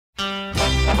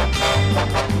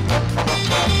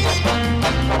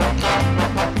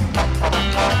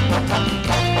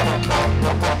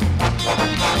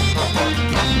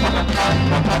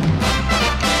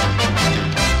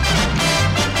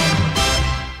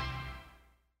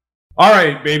All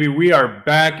right, baby, we are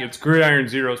back. It's Gridiron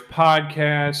Zeros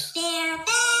podcast.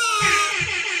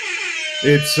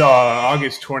 It's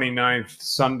August 29th,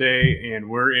 Sunday, and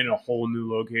we're in a whole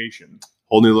new location.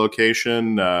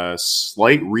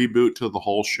 Slight reboot to the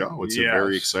whole show. It's a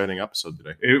very exciting episode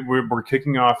today. We're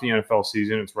kicking off the NFL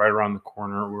season. It's right around the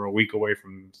corner. We're a week away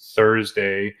from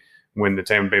Thursday when the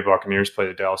Tampa Bay Buccaneers play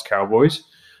the Dallas Cowboys.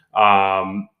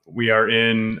 We are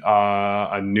in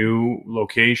a new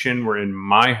location. We're in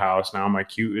my house now. My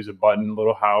cute is a button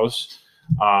little house.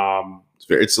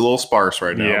 It's a little sparse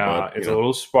right now. Yeah, but, it's a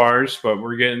little sparse, but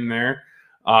we're getting there.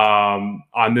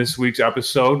 On this week's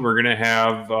episode, we're going to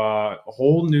have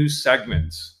whole new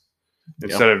segments.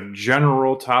 Instead of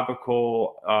general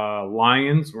topical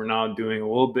Lions, we're now doing a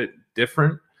little bit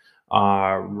different.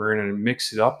 We're going to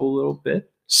mix it up a little bit.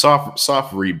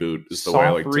 Soft reboot is the way I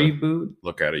like to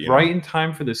look at it. Right in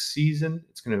time for the season.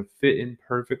 It's going to fit in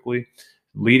perfectly,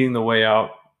 leading the way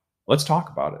out. Let's talk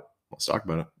about it. Let's talk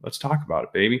about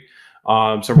it, baby.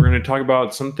 So we're going to talk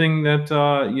about something that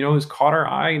has caught our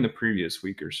eye in the previous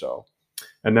week or so.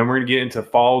 And then we're going to get into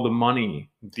Follow the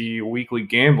Money, the weekly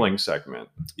gambling segment.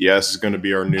 Yeah, this is going to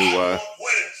be our new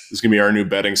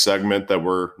betting segment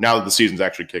that now that the season's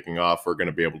actually kicking off, we're going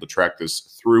to be able to track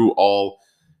this through all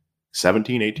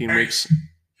 17, 18 weeks.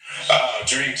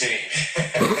 Dream team.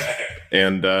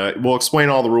 And we'll explain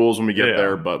all the rules when we get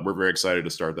there, but we're very excited to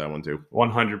start that one too.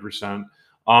 100%.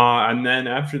 And then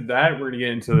after that, we're going to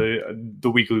get into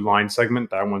the weekly line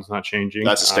segment. That one's not changing.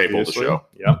 That's a staple of the show.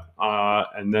 Yep.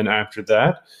 And then after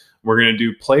that, we're going to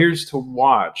do players to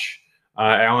watch.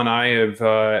 Al and I have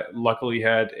luckily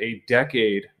had a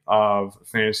decade of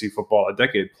fantasy football, a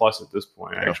decade plus at this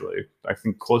point, actually. I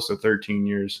think close to 13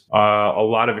 years. A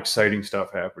lot of exciting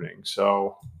stuff happening.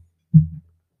 So,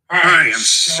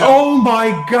 oh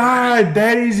my God,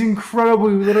 that is incredible.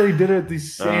 We literally did it at the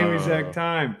same exact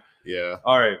time. Yeah.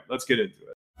 All right, let's get into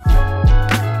it.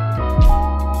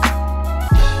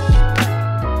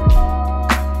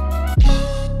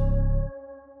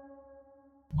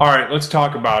 All right, let's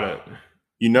talk about it.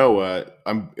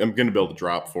 I'm going to be able to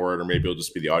drop for it, or maybe it'll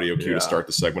just be the audio cue to start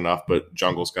the segment off. But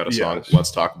Jungle's got a song.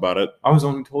 Let's talk about it. I was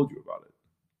only told you about it.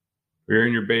 We were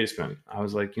in your basement. I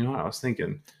was like, I was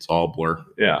thinking. It's all blur.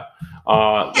 Yeah.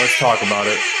 Let's talk about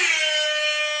it.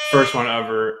 First one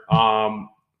ever.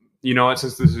 You know what?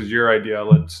 Since this is your idea,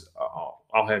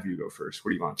 I'll have you go first. What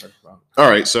do you want to talk about? All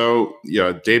right. So,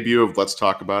 debut of Let's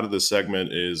Talk About It. This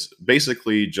segment is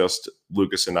basically just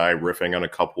Lucas and I riffing on a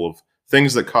couple of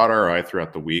things that caught our eye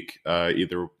throughout the week,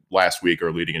 either last week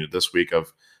or leading into this week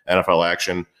of NFL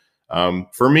action.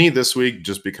 For me this week,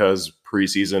 just because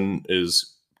preseason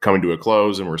is coming to a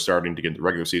close and we're starting to get into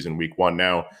regular season week 1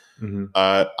 now,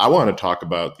 I want to talk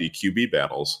about the QB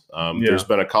battles. There's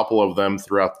been a couple of them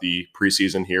throughout the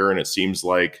preseason here, and it seems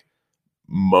like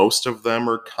most of them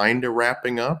are kind of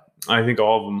wrapping up. I think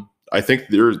all of them. I think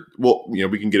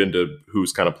we can get into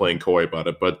who's kind of playing coy about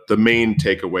it, but the main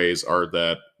takeaways are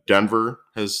that Denver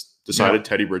has decided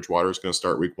Teddy Bridgewater is going to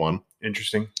start week 1.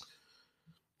 Interesting.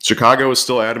 Chicago is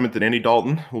still adamant that Andy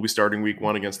Dalton will be starting week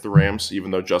 1 against the Rams,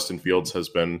 even though Justin Fields has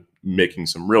been making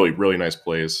some really, really nice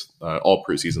plays all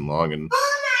preseason long, and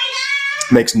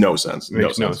makes no sense.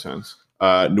 Makes no sense.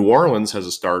 New Orleans has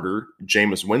a starter.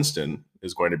 Jameis Winston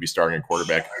is going to be starting a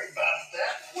quarterback.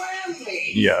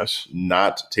 Yes.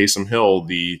 Not Taysom Hill,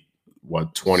 the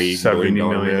 $70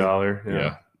 million.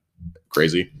 Yeah.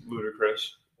 Crazy.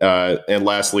 Ludicrous. And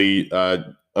lastly, I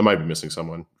might be missing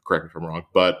someone. Correct me if I'm wrong,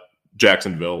 but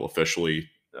Jacksonville officially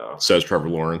says Trevor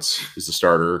Lawrence is the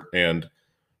starter. And,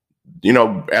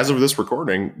 as of this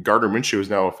recording, Gardner Minshew is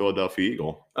now a Philadelphia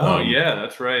Eagle. Oh, yeah,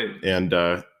 that's right. And,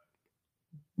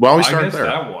 we start there.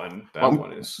 That one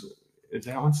is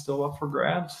that one still up for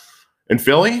grabs? In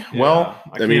Philly? Yeah, well,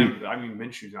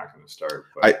 Minshew's not going to start.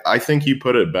 But I think you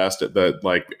put it best at that,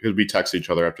 because we texted each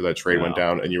other after that trade went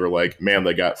down, and you were like, man,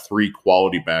 they got 3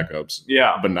 quality backups.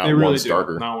 Yeah. But not really one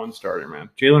starter. Not one starter, man.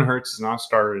 Jalen Hurts is not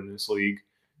started in this league.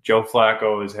 Joe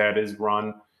Flacco has had his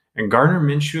run. And Gardner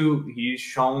Minshew, he's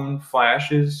shown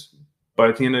flashes, but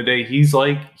at the end of the day,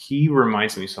 he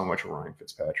reminds me so much of Ryan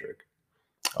Fitzpatrick.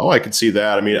 Oh, I could see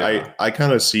that. I mean, I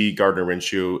kind of see Gardner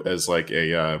Minshew as like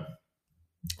a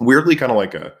weirdly kind of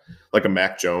like a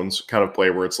Mac Jones kind of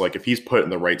player, where it's like if he's put in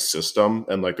the right system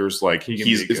and there's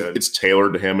it's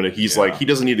tailored to him, and he's he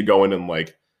doesn't need to go in and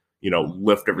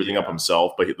lift everything up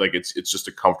himself, but it's just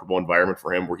a comfortable environment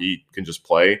for him where he can just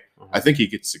play. I think he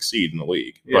could succeed in the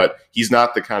league, but he's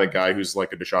not the kind of guy who's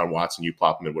like a Deshaun Watson. You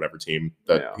plop him in whatever team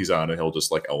that he's on, and he'll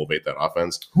just like elevate that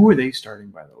offense. Who are they starting,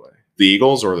 by the way? The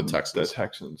Eagles or the Texans? The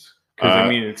Texans.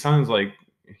 Because it sounds like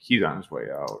he's on his way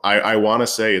out. I want to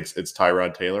say it's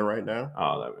Tyrod Taylor right now.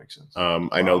 Oh, that makes sense.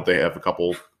 I know they have a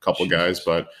couple guys,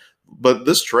 but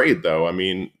this trade though, I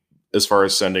mean, as far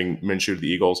as sending Minshew to the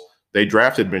Eagles, they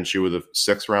drafted Minshew with a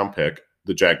 6th-round pick.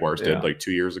 The Jaguars did like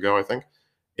 2 years ago, I think,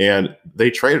 and they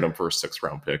traded him for a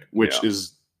 6th-round pick, which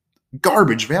is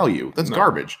garbage value. That's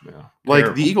garbage. Yeah. Like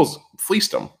terrible. The Eagles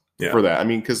fleeced him for that. I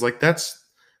mean, because like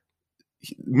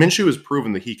Minshew has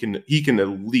proven that he can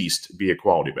at least be a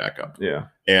quality backup. Yeah,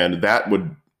 and that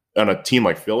would, on a team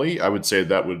like Philly, I would say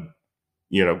that would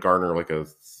garner like a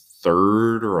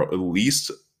 3rd or at least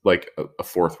like a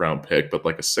 4th-round pick, but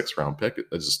like a 6th-round pick,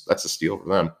 that's a steal for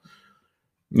them.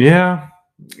 Yeah,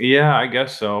 I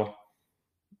guess so.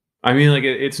 I mean, like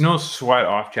it's no sweat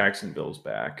off Jacksonville's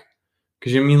back,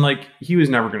 because I mean, like he was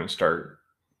never going to start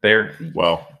there.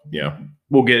 Well, yeah,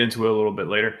 we'll get into it a little bit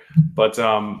later, but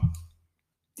I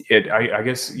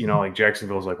guess like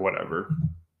Jacksonville's like whatever.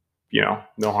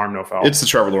 No harm, no foul. It's the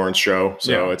Trevor Lawrence show,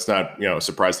 so it's not a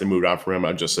surprise they moved on from him.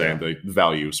 I'm just saying the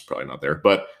value is probably not there,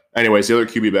 but. Anyways, the other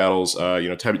QB battles,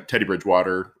 Teddy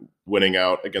Bridgewater winning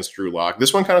out against Drew Lock.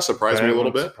 This one kind of surprised me a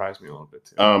little bit. Surprised me a little bit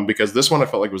too. Because this one I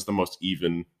felt like was the most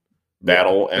even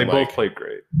battle, and they both played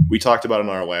great. We talked about it in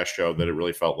our last show that it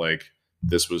really felt like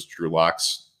this was Drew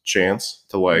Lock's chance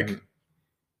to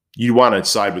you want to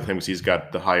side with him because he's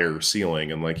got the higher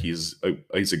ceiling, and like he's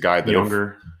a guy that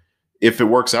younger. If it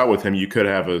works out with him, you could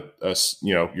have a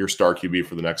your star QB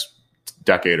for the next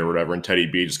decade or whatever, and Teddy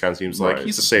B just kind of seems like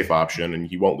he's a safe option and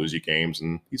he won't lose you games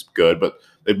and he's good, but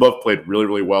they both played really,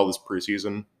 really well this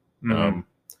preseason.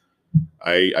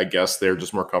 I guess they're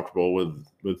just more comfortable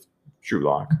with Drew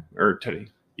Lock or Teddy.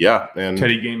 Yeah, and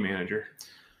Teddy game manager.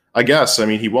 I guess. I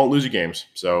mean, he won't lose you games,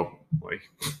 so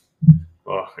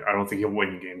I don't think he'll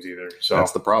win games either. So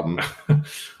that's the problem.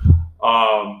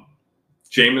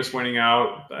 Jameis winning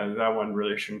out, that one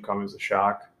really shouldn't come as a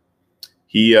shock.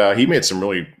 He made some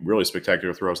really, really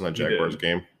spectacular throws in that Jaguars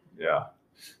game. Yeah.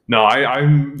 No,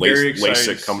 I'm very excited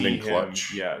LASIK coming in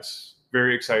clutch. Yes.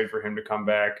 Very excited for him to come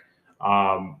back.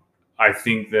 I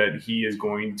think that he's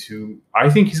going to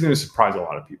surprise a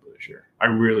lot of people this year. I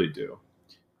really do.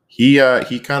 He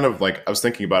kind of I was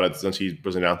thinking about it since he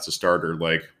was announced a starter,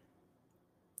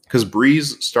 because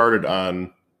Breeze started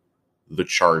on the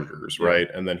Chargers, right?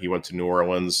 And then he went to New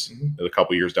Orleans a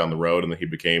couple years down the road, and then he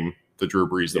became the Drew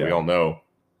Brees that we all know.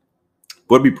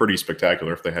 Would be pretty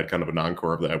spectacular if they had kind of an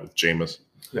encore of that with Jameis.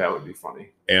 That would be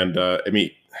funny. And I mean,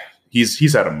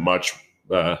 he's had a much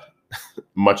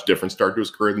different start to his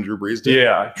career than Drew Brees did.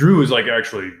 Yeah, Drew was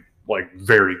actually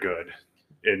very good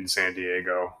in San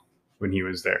Diego when he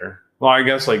was there. Well, I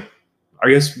guess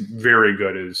very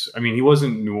good is. I mean, he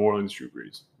wasn't New Orleans Drew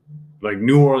Brees.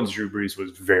 New Orleans Drew Brees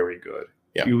was very good.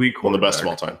 Yeah, elite quarterback. One of the best of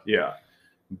all time. Yeah.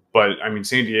 But, I mean,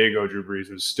 San Diego Drew Brees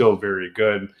was still very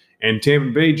good. And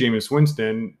Tampa Bay Jameis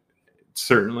Winston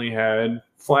certainly had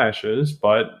flashes,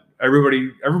 but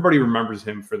everybody remembers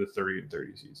him for the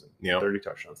 30-30 season. Yeah. 30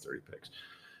 touchdowns, 30 picks.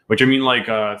 Which, I mean,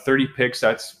 30 picks,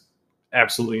 that's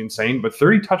absolutely insane. But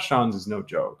 30 touchdowns is no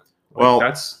joke.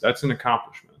 That's an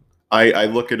accomplishment. I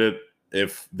look at it,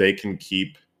 if they can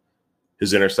keep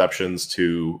his interceptions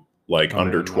to,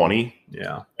 under 20.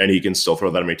 Yeah. And he can still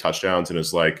throw that many touchdowns and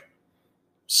is,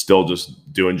 still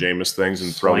just doing Jameis things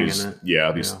and throwing these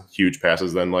huge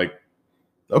passes, then they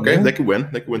could win.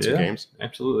 They could win some games.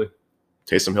 Absolutely.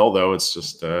 Taysom Hill, though, it's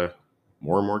just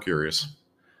more and more curious.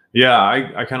 Yeah,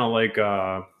 I kind of like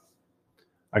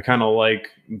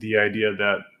the idea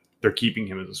that they're keeping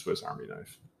him as a Swiss Army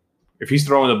knife. If he's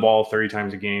throwing the ball 30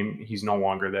 times a game, he's no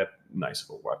longer that nice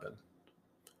of a weapon.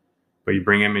 But you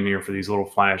bring him in here for these little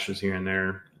flashes here and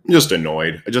there. I'm just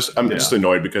annoyed. I'm just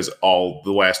annoyed because all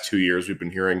the last 2 years we've been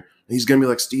hearing he's going to be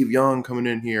like Steve Young coming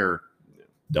in here.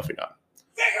 Definitely not.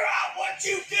 Figure out what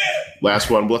you did. Last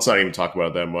one. Let's not even talk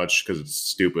about it that much because it's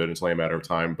stupid. It's only a matter of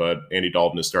time. But Andy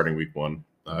Dalton is starting week 1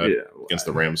 against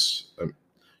the Rams.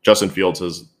 Justin Fields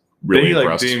has really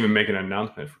impressed. Didn't even make an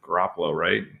announcement for Garoppolo,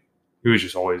 right?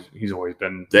 He's always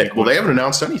been. They haven't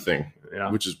announced anything,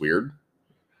 which is weird.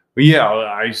 But yeah,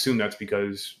 I assume that's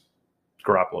because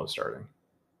Garoppolo is starting.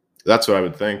 That's what I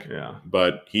would think. Yeah.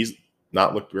 But he's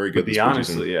not looked very good this season.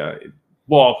 Honestly, yeah.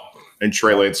 Well, and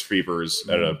Trey Lance fever is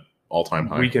at an all-time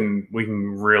high. We can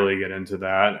really get into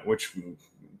that, which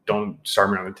don't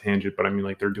start me on a tangent, but I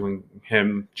mean, they're doing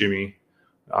him, Jimmy,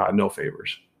 no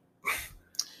favors.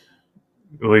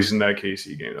 At least in that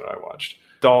KC game that I watched.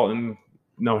 Dalton,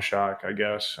 no shock, I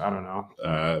guess. I don't know.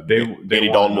 Andy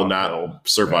Dalton will not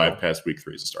survive past week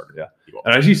 3 as a starter. Yeah.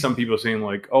 And I see some people saying,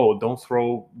 like, oh, don't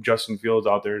throw Justin Fields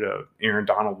out there to Aaron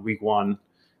Donald week 1. And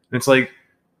it's like,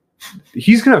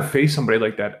 he's going to face somebody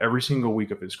like that every single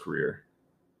week of his career.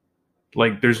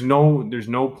 Like, there's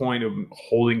no point of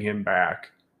holding him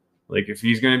back. Like, if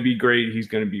he's going to be great, he's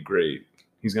going to be great.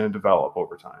 He's going to develop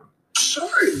over time.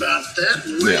 Sorry about that,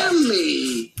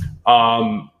 Remy.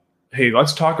 Yeah. Hey,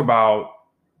 let's talk about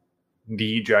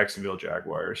the Jacksonville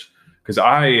Jaguars, because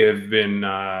they have been,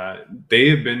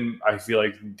 I feel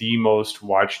like, the most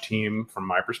watched team from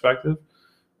my perspective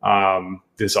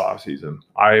this offseason.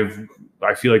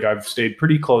 I feel like I've stayed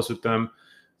pretty close with them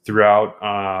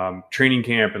throughout training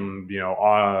camp and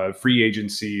free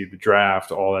agency, the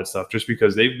draft, all that stuff, just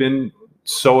because they've been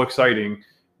so exciting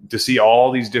to see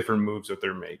all these different moves that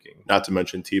they're making. Not to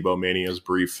mention Tebow Mania's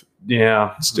brief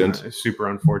stint. Super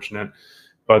unfortunate.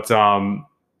 But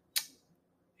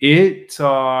it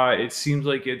seems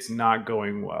like it's not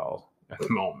going well at the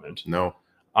moment. No.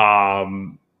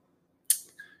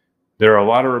 There are a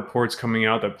lot of reports coming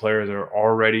out that players are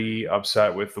already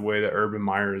upset with the way that Urban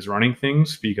Meyer is running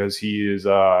things, because he is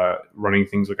running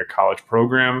things like a college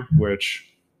program, which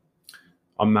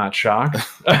I'm not shocked.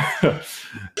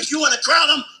 If you want to crown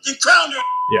them, then crown them.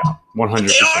 Yeah, 100%.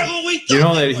 They are who we You know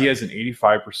thought that they he were. has an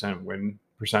 85% win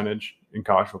percentage in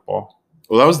college football.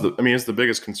 Well, it's the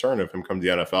biggest concern of him come to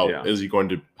the NFL. Yeah.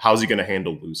 How's he going to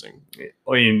handle losing?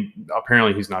 I mean,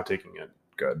 apparently he's not taking it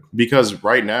good. Because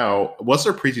right now, what's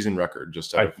their preseason record?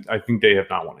 I think they have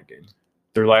not won a game.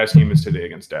 Their last game is today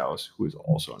against Dallas, who has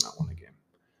also not won a game.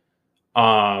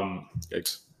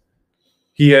 Yikes.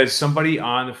 He has somebody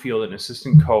on the field, an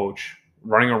assistant coach,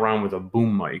 running around with a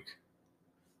boom mic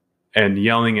and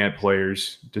yelling at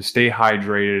players to stay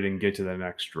hydrated and get to the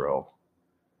next drill.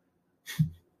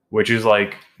 Which is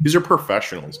like... These are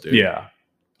professionals, dude. Yeah.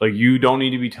 Like, you don't need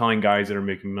to be telling guys that are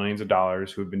making millions of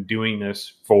dollars who have been doing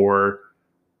this for...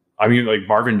 I mean, like,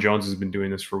 Marvin Jones has been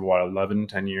doing this for, 11,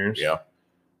 10 years? Yeah.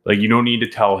 Like, you don't need to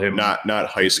tell him... Not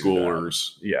high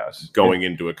schoolers yes. going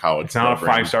into a college It's not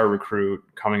program. a 5-star recruit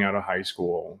coming out of high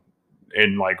school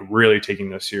and, like, really taking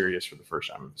this serious for the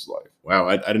first time of his life. Wow,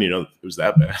 I didn't even know it was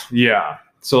that bad. Yeah.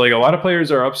 So, like, a lot of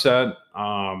players are upset.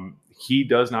 He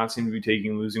does not seem to be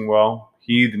taking losing well.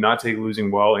 He did not take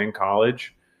losing well in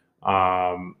college.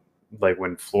 Like,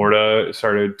 when Florida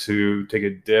started to take a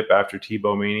dip after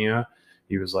Tebow Mania,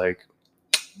 he was like,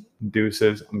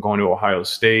 deuces, I'm going to Ohio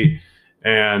State.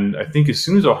 And I think as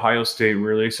soon as Ohio State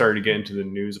really started to get into the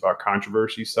news about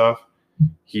controversy stuff,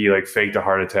 he like faked a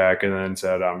heart attack and then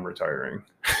said, I'm retiring.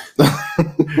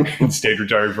 And stayed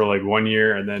retired for like 1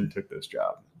 year and then took this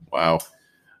job. Wow.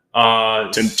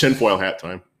 Tinfoil hat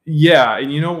time. Yeah.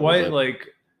 And you know what? Like,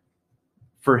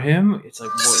 for him, it's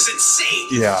like, This is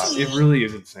insane. yeah, it really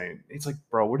is insane. It's like,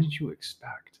 bro, what did you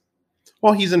expect?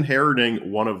 Well, he's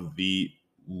inheriting one of the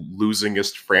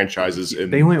losingest franchises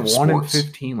in They went sports.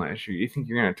 1-15 last year. You think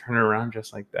you're going to turn it around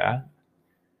just like that?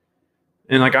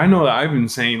 And like, I know that I've been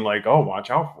saying like, oh, watch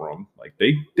out for them. Like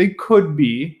they could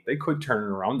turn it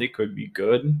around. They could be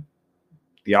good.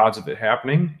 The odds of it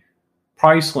happening,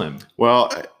 probably slim.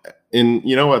 Well, and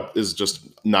you know what is just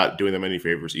not doing them any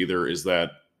favors either is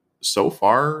that so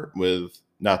far, with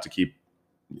not to keep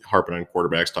harping on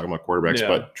quarterbacks, talking about quarterbacks, Yeah.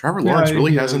 but Trevor Lawrence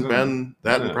really he hasn't hasn't- been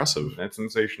that yeah. impressive. That's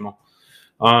sensational.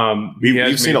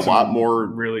 We've seen a lot more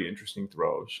really interesting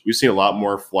throws. We've seen a lot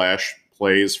more flash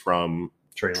plays from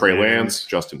Trey Lance,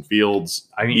 Justin Fields,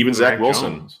 I mean, even Zach Mac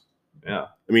Wilson. Jones. Yeah,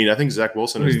 I mean, I think Zach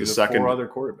Wilson is the He's second 4 other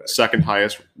quarterbacks. second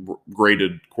highest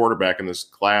graded quarterback in this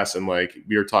class. And like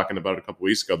we were talking about a couple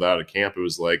weeks ago, that out of camp, it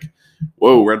was like,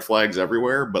 whoa, red flags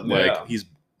everywhere. But like Yeah. he's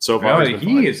so far, Yeah, he's been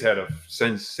he fine. has had a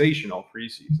sensational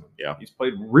preseason. Yeah. He's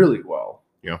played really well.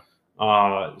 Yeah.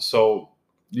 So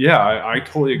yeah, I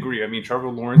totally agree. I mean, Trevor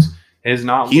Lawrence has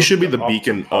not. He should be looked the up to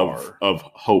beacon par. of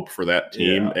hope for that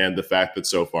team. Yeah. And the fact that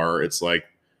so far it's like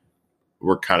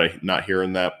we're kind of not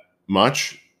hearing that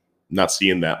much, not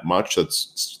seeing that much.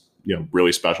 That's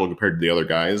really special compared to the other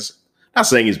guys. Not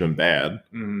saying he's been bad,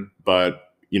 Mhm.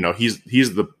 but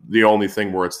he's the only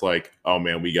thing where it's like, oh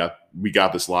man, we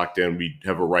got this locked in. We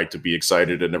have a right to be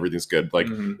excited and everything's good. Like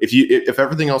Mhm. if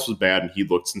everything else was bad and he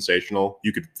looked sensational,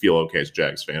 you could feel okay as a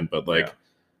Jags fan. But like,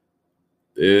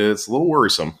 it's a little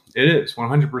worrisome. It is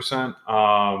 100%.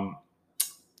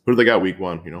 Who do they got week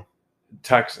 1?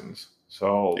 Texans.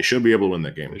 So They should be able to win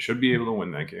that game. they should be able to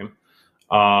win that game.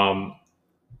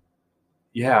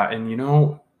 Yeah, and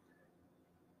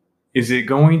is it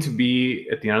going to be,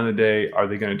 at the end of the day, are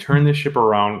they going to turn this ship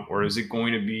around, or is it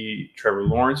going to be Trevor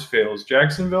Lawrence fails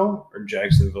Jacksonville, or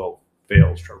Jacksonville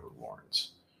fails Trevor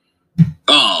Lawrence?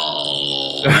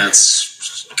 Oh,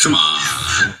 that's come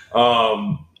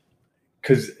on.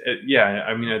 Because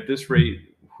I mean, at this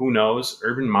rate, who knows?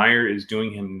 Urban Meyer is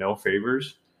doing him no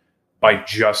favors by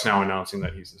just now announcing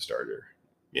that he's the starter.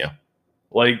 Yeah,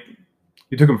 like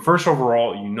you took him first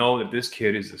overall. You know that this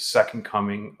kid is the second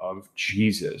coming of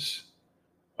Jesus,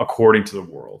 according to the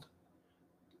world.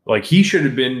 Like, he should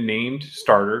have been named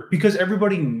starter because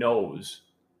everybody knows.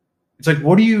 It's like,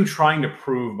 what are you trying to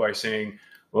prove by saying,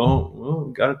 well,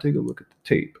 we got to take a look at the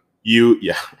tape? You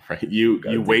wait. Take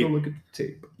a look at the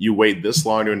tape. You wait this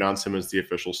long to announce him as the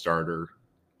official starter.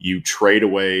 You trade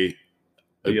away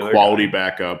a The other quality guy.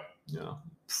 backup Yeah.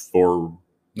 for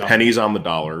No. pennies on the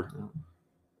dollar. Yeah.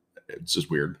 It's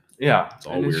just weird. Yeah. It's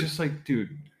all and weird. It's just like, dude.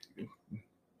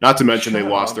 Not to mention they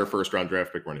Shut lost up. their first round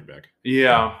draft pick running back.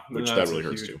 Yeah. Which that's that really a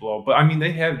hurts huge too. blow. But I mean,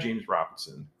 they have James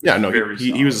Robinson. Yeah, no, Very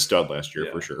he was a solid. stud last year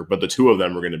Yeah. for sure. But the two of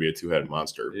them are going to be a two-headed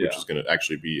monster, Yeah. which is going to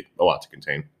actually be a lot to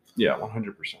contain. Yeah,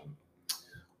 100%.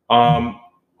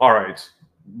 All right.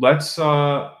 Let's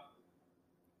talk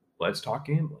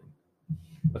gambling.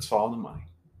 Let's follow the money.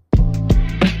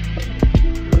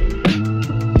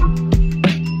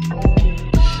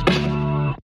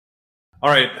 All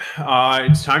right,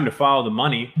 it's time to follow the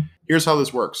money. Here's how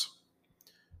this works.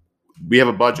 We have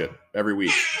a budget every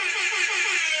week.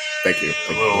 Thank you. A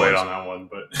Thank little you. late on that one,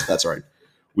 but That's all right.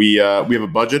 We have a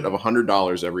budget of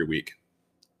 $100 every week,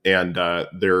 and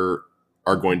there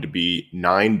are going to be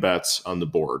 9 bets on the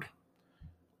board.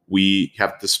 We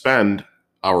have to spend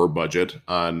our budget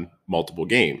on multiple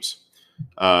games.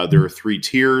 There are 3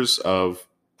 tiers of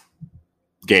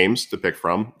games to pick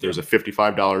from. There's a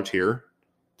 $55 tier,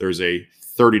 there's a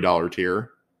 $30 tier,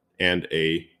 and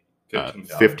a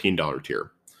 $15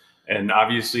 tier. And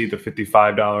obviously, the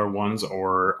 $55 ones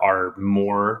are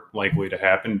more likely to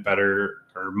happen, better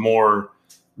or more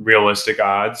realistic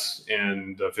odds,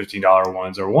 and the $15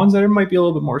 ones are ones that might be a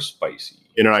little bit more spicy.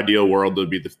 In an ideal world, they'd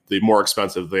be the more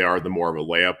expensive they are, the more of a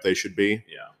layup they should be.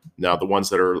 Yeah. Now, the ones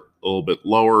that are a little bit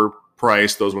lower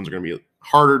price, those ones are going to be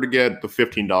harder to get. The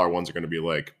 $15 ones are going to be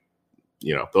like,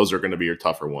 those are going to be your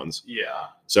tougher ones. Yeah.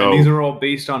 So and these are all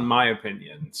based on my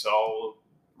opinion. So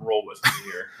roll with me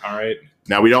here. All right.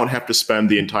 now we don't have to spend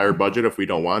the entire budget if we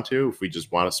don't want to. If we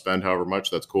just want to spend however much,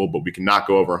 that's cool. But we cannot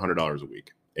go over $100 a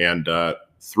week. And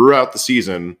throughout the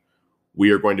season,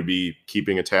 we are going to be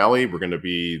keeping a tally. We're going to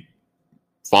be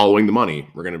following the money.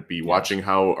 We're going to be watching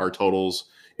how our totals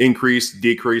increase,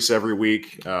 decrease every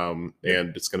week. And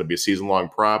it's going to be a season-long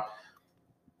prop.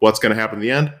 What's going to happen in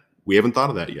the end? We haven't thought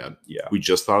of that yet. Yeah. We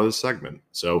just thought of this segment.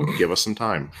 So give us some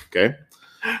time. Okay.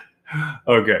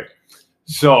 Okay.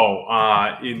 So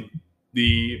in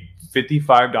the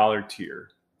 $55 tier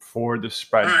for the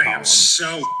spread I column. am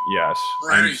so Yes,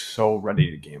 ready. I'm so ready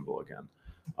to gamble again.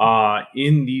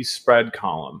 In the spread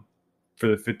column for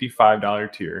the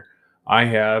 $55 tier, I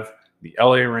have the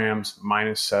LA Rams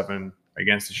 -7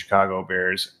 against the Chicago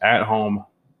Bears at home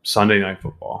Sunday Night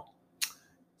Football.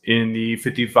 In the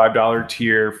 $55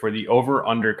 tier for the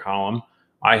over-under column,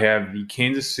 I have the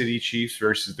Kansas City Chiefs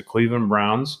versus the Cleveland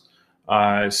Browns.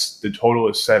 The total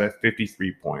is set at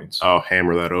 53 points. Oh,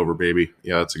 hammer that over, baby.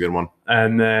 Yeah, that's a good one.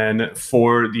 And then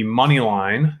for the money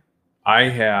line, I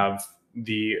have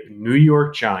the New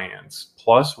York Giants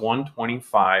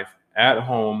 +125 at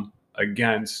home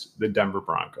against the Denver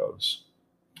Broncos.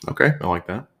 Okay, I like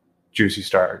that. Juicy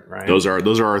start, right? Those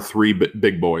are our 3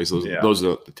 big boys. Those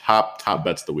are the top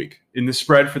bets of the week. In the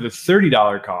spread for the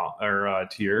 $30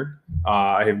 tier,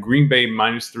 I have Green Bay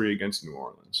 -3 against New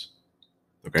Orleans.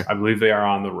 Okay. I believe they are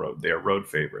on the road. They are road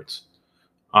favorites.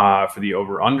 For the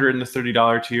over-under in the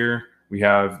 $30 tier, we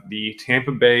have the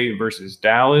Tampa Bay versus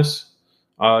Dallas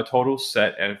total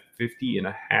set at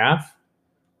 50.5.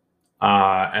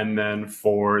 And then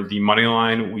for the money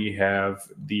line, we have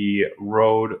the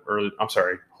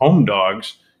home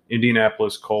dogs,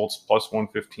 Indianapolis Colts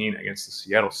 +115 against the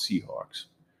Seattle Seahawks.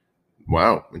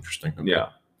 Wow, interesting. Okay. Yeah.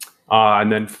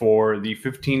 And then for the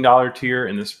 $15 tier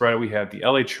in the spread, we have the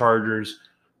LA Chargers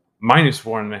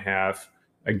 -1.5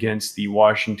 against the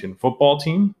Washington football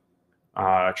team.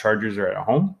 Chargers are at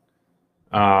home.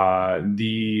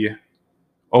 The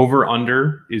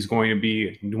over-under is going to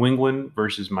be New England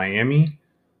versus Miami.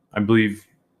 I believe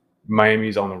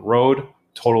Miami's on the road.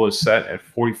 Total is set at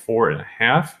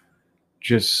 44.5.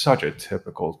 Just such a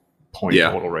typical point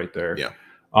total right there. Yeah.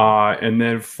 And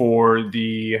then for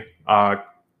the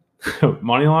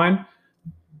money line,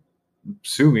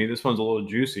 sue me, this one's a little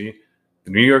juicy.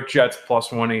 The New York Jets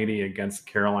plus 180 against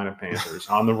the Carolina Panthers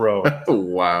on the road.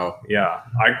 Wow. Yeah.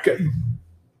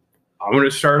 I'm going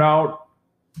to start out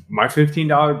my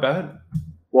 $15 bet.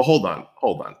 Well, hold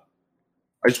on.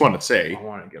 I just wanted to say, I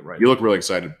want to get right. you look really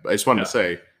excited. I just wanted to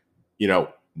say,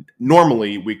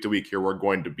 normally week to week here, we're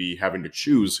going to be having to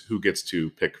choose who gets to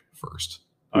pick first.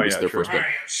 Who gets their first pick. I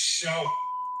am so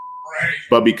ready.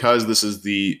 But because this is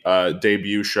the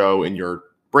debut show in your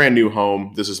brand new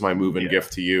home, this is my move-in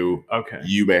gift to you. Okay.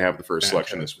 You may have the first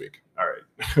selection this week. All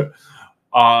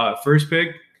right. First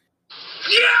pick.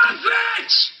 Yeah,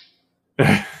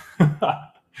 bitch!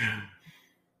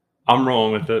 I'm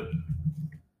rolling with it.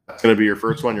 That's going to be your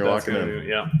first one. You're That's locking gonna in. be-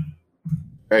 yeah.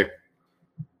 Hey.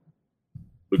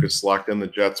 Lucas locked in the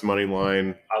Jets money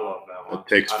line. I love that one. It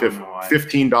takes I don't know why.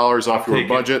 $15 off I'll your take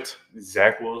budget.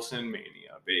 Zach Wilson mania,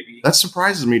 baby. That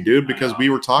surprises me, dude, I because know. we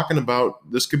were talking about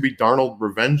this could be Darnold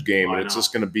revenge game, I and it's know.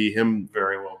 just going to be him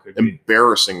Very well could be.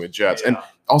 embarrassing the Jets. And Yeah.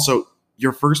 also,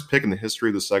 your first pick in the history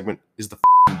of the segment is the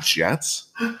Jets?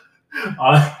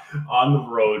 on the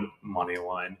road money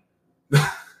line.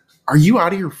 Are you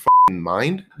out of your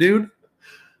mind, dude?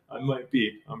 I might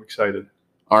be. I'm excited.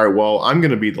 All right, well, I'm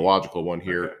going to be the logical one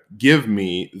here. Okay. Give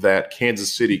me that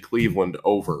Kansas City Cleveland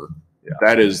over. Yeah.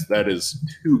 That is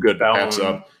too good to That pass one-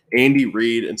 up. Andy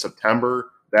Reid in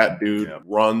September, that dude Yeah.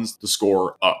 runs the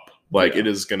score up. Like Yeah. it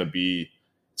is going to be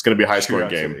a high scoring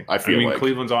Curiosity. game. I feel like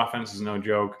Cleveland's offense is no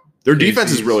joke. their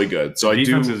defense is KC's really good. So I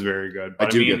defense do is very good. I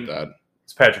But do get that.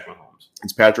 It's Patrick Mahomes.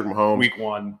 It's Patrick Mahomes. Week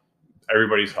 1,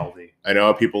 everybody's healthy. I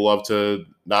know people love to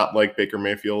not like Baker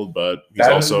Mayfield, but he's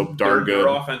also darn Their good.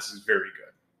 offense is very good.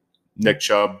 Nick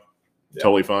Chubb, Yeah.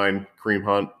 totally fine. Kareem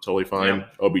Hunt, totally fine.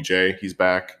 Yeah. OBJ, he's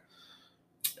back.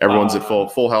 Everyone's at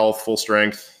full health, full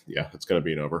strength. Yeah, it's going to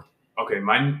be an over. Okay,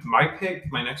 my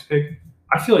next pick,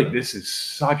 I feel like this is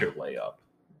such a layup.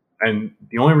 And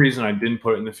the only reason I didn't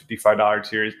put it in the $55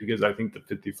 tier is because I think the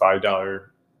 $55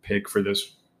 pick for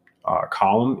this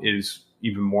column is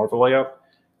even more of a layup.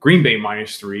 Green Bay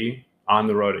 -3 on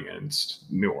the road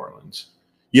against New Orleans.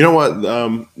 You know what?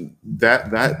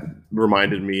 That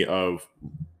reminded me of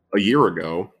a year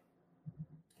ago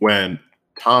when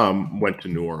Tom went to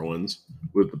New Orleans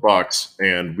with the Bucs,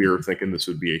 and we were thinking this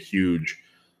would be a huge,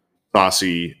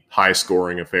 saucy,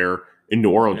 high-scoring affair. And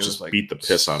New Orleans It was just like beat the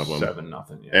piss out of them.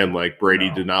 7-0. Yeah. And like Brady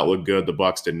No. did not look good. The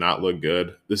Bucs did not look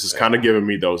good. This is Yeah. kind of giving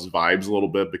me those vibes a little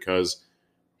bit because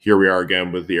here we are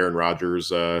again with the Aaron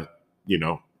Rodgers,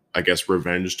 I guess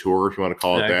revenge tour, if you want to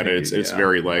call it that. It's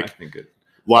very I like think it,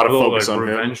 a lot of although, focus like, on him,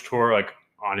 revenge tour like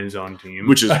on his own team,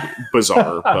 which is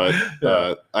bizarre. But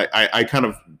Yeah. I kind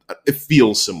of it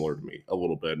feels similar to me a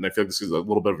little bit, and I feel like this is a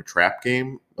little bit of a trap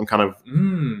game. I'm kind of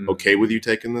okay with you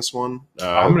taking this one.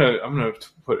 I'm gonna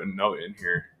put a note in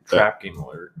here. Trap game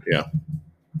alert.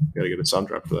 Gotta get a sound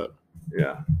drop for that.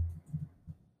 Yeah.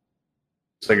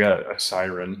 It's like a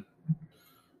siren.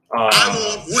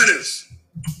 I want winners.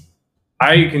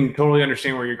 I can totally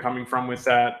understand where you're coming from with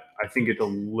that. I think it's a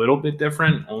little bit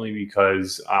different only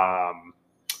because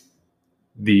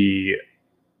the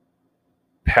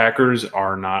Packers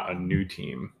are not a new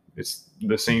team. It's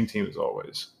the same team as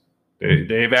always.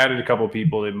 They've added a couple of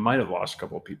people. They might have lost a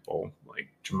couple of people like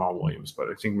Jamal Williams, but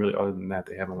I think really other than that,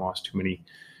 they haven't lost too many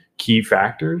key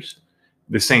factors.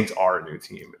 The Saints are a new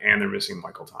team, and they're missing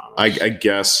Michael Thomas. I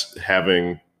guess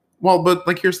but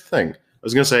like here's the thing. I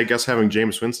was gonna say I guess having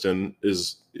Jameis Winston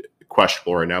is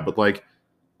questionable right now, but like,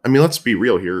 I mean, let's be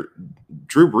real here.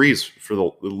 Drew Brees for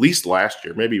at least last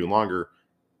year, maybe even longer,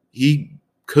 he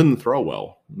couldn't throw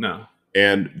well, No.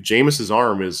 and Jameis's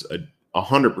arm is a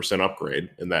 100% upgrade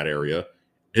in that area.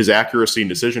 His accuracy and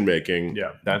decision making,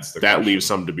 Yeah, that's that question. leaves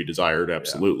some to be desired,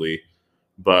 absolutely.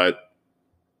 But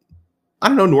I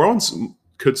don't know. New Orleans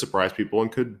could surprise people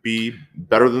and could be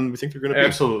better than we think they're going to be.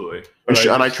 Absolutely. And But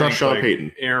I just trust think, Sean like,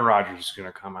 Payton. Aaron Rodgers is going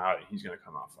to come out. He's going to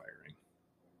come out firing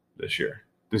this year.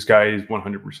 This guy is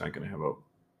 100% going to have a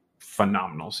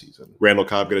phenomenal season. Randall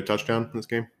Cobb get a touchdown in this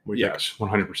game? What do you think? Yes,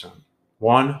 100%.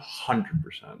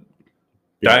 100%.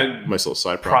 Yeah, That- nice little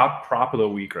side prop. Prop of the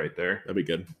week right there. That'd be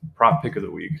good. Prop pick of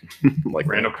the week. Like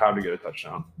Randall Cobb to get a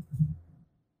touchdown.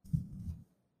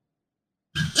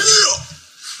 Yeah,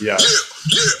 Yeah,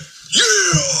 yeah.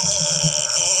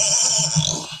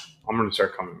 I'm going to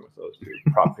start coming with those,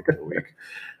 dude. Prop pick of the week.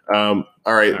 All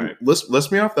right. All right.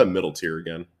 List me off that middle tier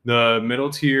again. The middle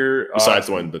tier. Besides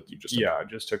the one that you just said. Yeah, I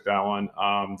just took that one.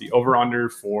 The over-under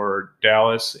for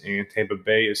Dallas and Tampa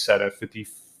Bay is set at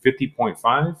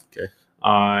 50.5. Okay.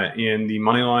 And the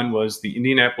money line was the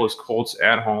Indianapolis Colts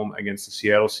at home against the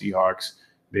Seattle Seahawks.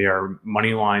 They are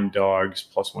money line dogs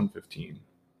plus 115.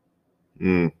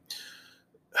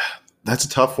 That's a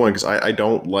tough one because I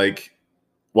don't like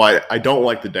Well, I don't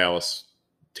like the Dallas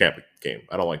Tampa game.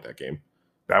 I don't like that game.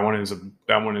 That one is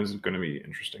going to be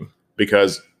interesting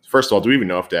Because first of all, do we even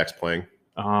know if Dak's playing?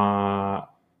 I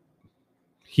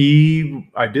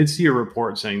did see a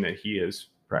report saying that he is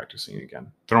practicing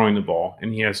again, throwing the ball,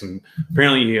 and he has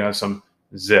some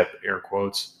zip, air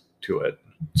quotes, to it.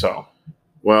 So,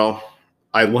 well,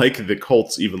 I like the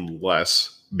Colts even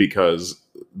less because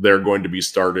they're going to be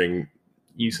starting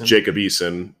Jacob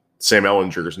Eason. Sam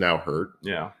Ehlinger is now hurt.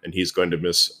 Yeah. And he's going to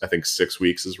miss, I think, 6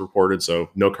 weeks as reported. So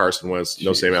no Carson Wentz,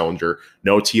 no Sam Ehlinger,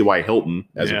 no T.Y. Hilton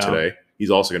as of today. He's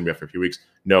also going to be out for a few weeks.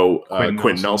 No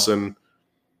Quentin Nelson.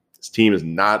 His team is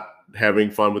not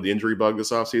having fun with the injury bug this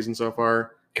offseason so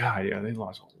far. God, yeah, they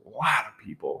lost a lot of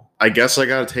people. I guess I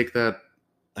got to take that.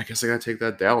 I guess I got to take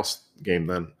that Dallas game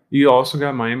then. You also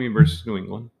got Miami versus New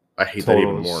England. I hate that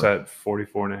even more. Set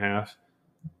 44.5.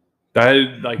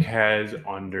 That has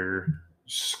under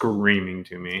screaming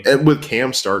to me. And with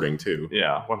Cam starting too.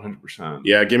 Yeah, 100%.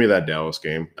 Yeah, give me that Dallas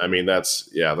game. I mean, I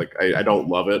don't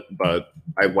love it, but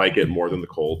I like it more than the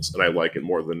Colts, and I like it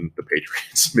more than the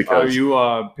Patriots. Because are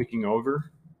you picking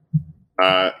over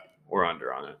or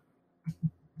under on it?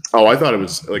 Oh, I thought it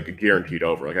was like a guaranteed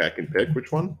over. Like I can pick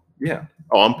which one? Yeah.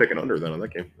 Oh, I'm picking under then on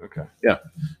that game. Okay. Yeah,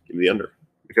 give me the under.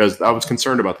 Because I was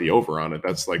concerned about the over on it.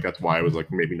 That's why I was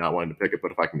like maybe not wanting to pick it.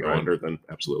 But if I can go under, then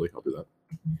absolutely, I'll do that.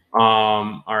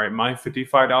 All right, my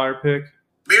 $55 pick.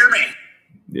 Beer me.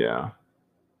 Yeah,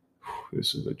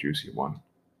 this is a juicy one.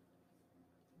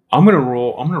 I'm gonna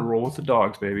roll with the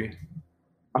dogs, baby.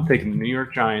 I'm taking the New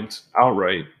York Giants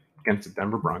outright against the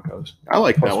Denver Broncos. I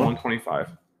like plus that one. 125.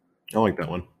 I like that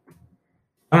one.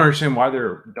 I don't understand why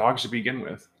they're dogs to begin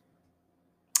with.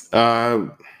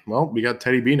 Well, we got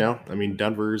Teddy B now. I mean,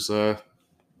 Denver's. I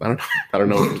don't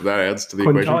know if that adds to the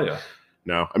Couldn't equation. tell you.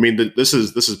 No, I mean this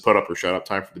is put up or shut up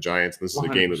time for the Giants. This is a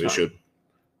game that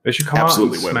they should come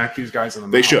absolutely out and win. Smack these guys in the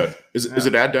mouth. They should. Is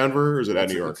it at Denver or is it at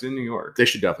New York? It's in New York. They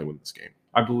should definitely win this game.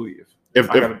 I believe. I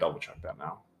gotta double check that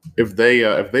now. If they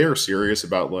are serious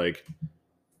about like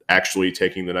actually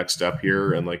taking the next step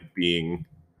here and like being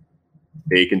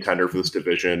a contender for this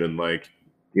division and like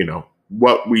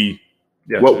what we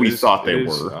thought they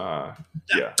were.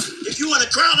 Yeah. If you want to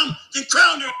crown them, then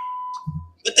crown them.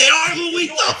 But they are who we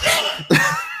thought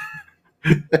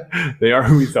they were. They are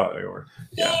who we thought they were.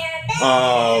 Yeah.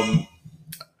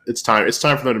 It's time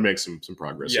for them to make some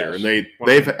progress here, and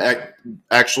they've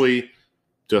actually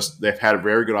they've had a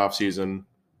very good offseason.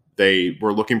 They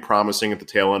were looking promising at the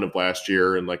tail end of last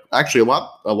year, and like actually a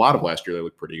lot of last year they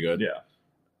looked pretty good. Yeah.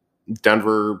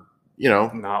 Denver,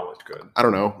 not looked good. I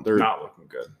don't know. They're not looking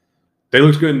good. They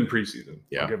looked good in the preseason.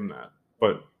 Yeah. I'll give them that.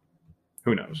 But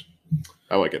who knows?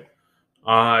 I like it.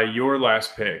 Your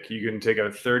last pick. You can take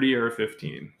a 30 or a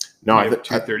 15. No, I have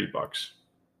 $230.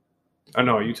 Oh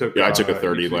no, you took. Yeah, I took a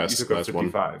 30 last you took last a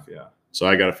 55, one. Yeah. So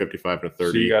I got a 55 and a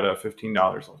 30. So you got a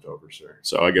 $15 left over, sir.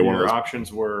 So I get one of those.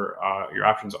 Your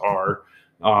options are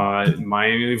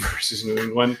Miami versus New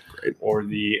England, or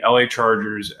the LA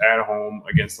Chargers at home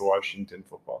against the Washington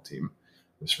football team.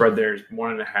 The spread there is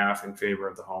 1.5 in favor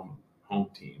of the home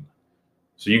team.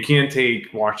 So you can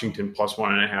take Washington plus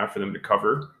 1.5 for them to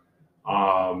cover,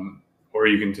 or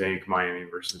you can take Miami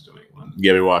versus New England.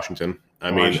 Give me Washington.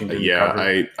 I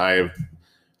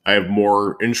have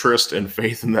more interest and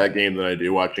faith in that game than I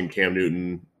do watching Cam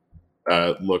Newton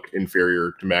look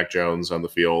inferior to Mac Jones on the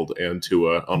field and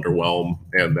to underwhelm,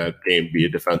 and that game be a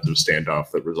defensive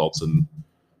standoff that results in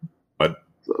a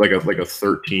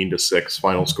 13-6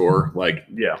 final score.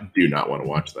 Do not want to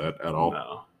watch that at all.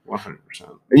 No, 100%.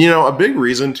 And a big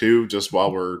reason too, just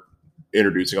while we're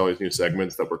introducing all these new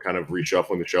segments that we're kind of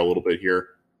reshuffling the show a little bit here,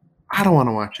 I don't want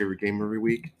to watch every game every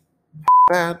week.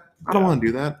 That I don't want to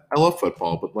do that. I love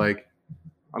football, but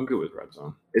I'm good with Red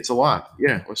Zone. It's a lot.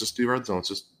 Yeah, let's just do Red Zone. Let's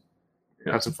just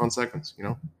have some fun segments.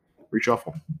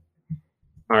 Reshuffle.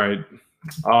 All right.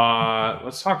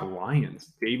 Let's talk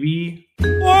Lions, baby.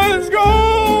 Let's go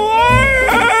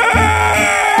Lions!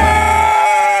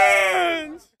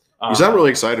 He's not really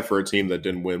excited for a team that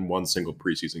didn't win one single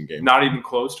preseason game. Not even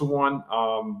close to one.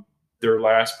 Their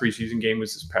last preseason game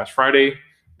was this past Friday.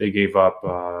 They gave up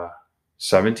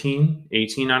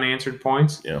 18 unanswered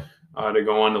points. Yeah. To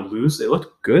go on to lose. They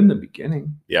looked good in the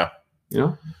beginning. Yeah.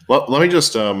 Let me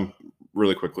just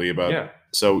really quickly about. Yeah.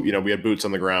 So we had boots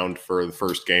on the ground for the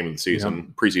first game of the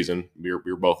season, preseason. We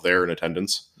were both there in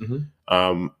attendance.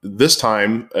 Mm-hmm. This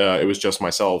time it was just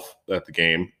myself at the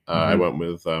game. I went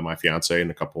with my fiance and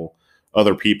a couple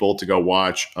other people to go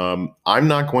watch. I'm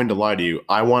not going to lie to you.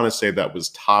 I want to say that was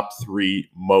top 3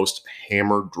 most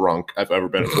hammered drunk I've ever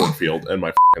been at Ford Field in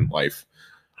my fucking life.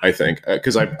 I think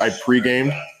because I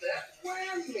pre-gamed.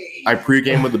 I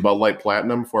pregame with the Bud Light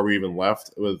Platinum before we even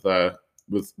left with my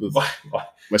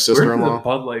Where sister-in-law. did the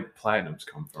Bud Light Platinums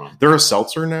come from? They're a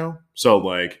seltzer now, so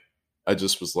like I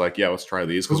just was like, yeah, let's try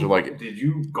these because they're like, did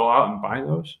you go out and buy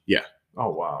those? Yeah. Oh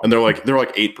wow. and they're like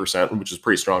 8%, which is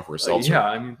pretty strong for a seltzer. Yeah,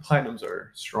 I mean Platinums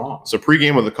are strong. So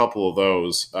pregame with a couple of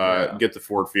those. Yeah. Get to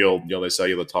Ford Field. They sell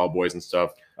you the tall boys and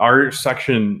stuff. Our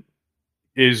section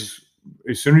is,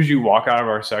 as soon as you walk out of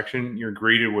our section, you're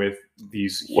greeted with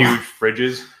these huge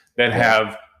fridges that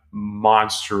have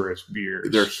monstrous beers.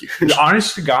 They're huge.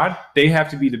 Honest to God, they have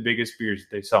to be the biggest beers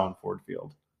that they sell in Ford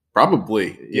Field.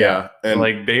 Probably, yeah. And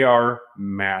like they are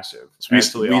massive. so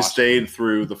we awesome. stayed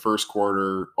through the first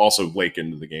quarter, also late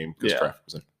into the game because traffic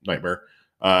was a nightmare.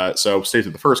 So stayed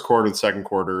through the first quarter, the second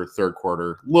quarter, third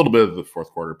quarter, a little bit of the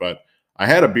fourth quarter, but I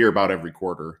had a beer about every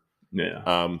quarter.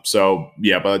 Yeah. So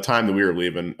yeah, by the time that we were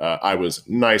leaving, I was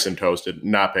nice and toasted,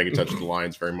 not paying attention to the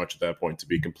lines very much at that point, to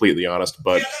be completely honest.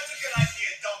 But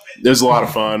it was a lot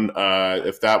of fun.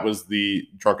 If that was the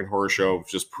Drunken Horror Show,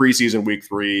 just preseason week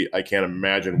 3, I can't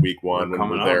imagine week 1 when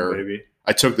we're there. Baby.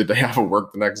 I took the day off of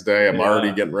work the next day. I'm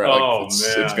already getting ready. Oh,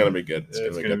 It's going to be good. It's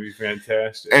going to be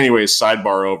fantastic. Anyways,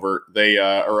 sidebar over. They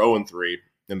are 0-3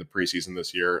 in the preseason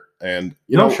this year. And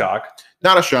no shock.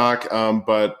 Not a shock,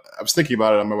 but I was thinking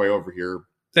about it on my way over here.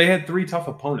 They had 3 tough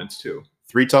opponents, too.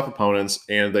 3 tough opponents,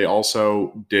 and they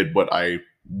also did what I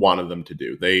wanted them to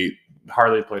do. They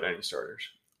hardly played any starters.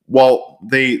 Well,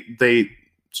 they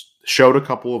showed a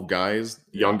couple of guys,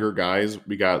 younger guys.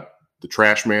 We got the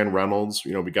Trash Man Reynolds.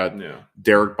 We got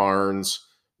Derek Barnes.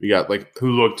 We got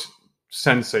who looked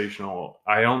sensational.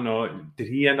 I don't know. Did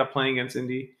he end up playing against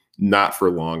Indy? Not for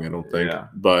long, I don't think. Yeah.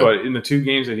 But in the 2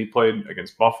 games that he played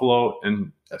against Buffalo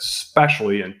and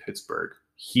especially in Pittsburgh,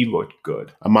 he looked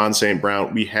good. Amon St.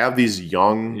 Brown. We have these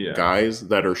young guys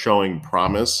that are showing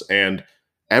promise, and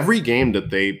every game that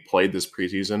they played this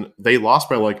preseason, they lost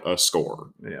by a score.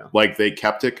 Yeah. They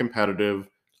kept it competitive.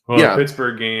 Well, the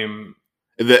Pittsburgh game,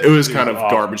 it was kind of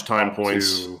garbage time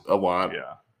points a lot.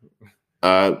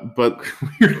 Yeah. But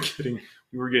we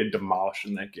were getting demolished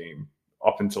in that game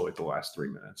up until the last 3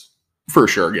 minutes. For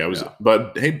sure. Yeah.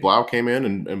 But hey, Blau came in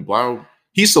and Blau,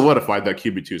 he solidified that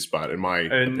QB2 spot in my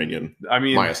opinion. I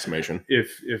mean, my estimation.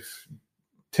 If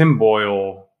Tim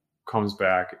Boyle comes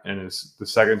back and is the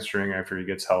second string after he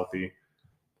gets healthy,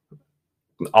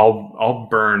 I'll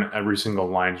burn every single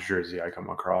Lions jersey I come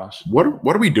across. What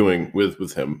are we doing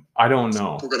with him? I don't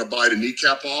know. We're gonna bite a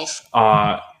kneecap off.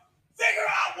 Figure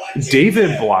out what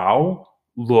David Blau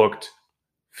looked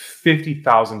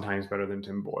 50,000 times better than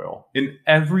Tim Boyle in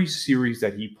every series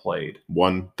that he played.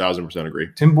 1,000% agree.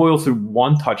 Tim Boyle threw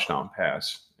 1 touchdown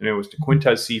pass, and it was to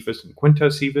Quintez Cephas, and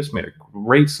Quintez Cephas made a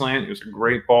great slant. It was a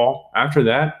great ball. After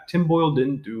that, Tim Boyle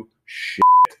didn't do shit.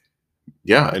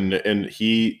 Yeah, and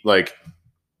he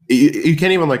you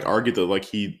can't even argue that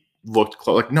he looked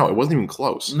close. No, it wasn't even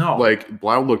close. No,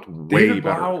 Blau looked way David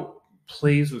better. Blau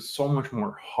plays with so much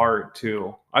more heart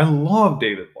too. I love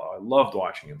David Blau. I loved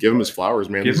watching him. Give him his flowers,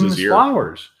 man. Give him his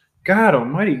flowers. God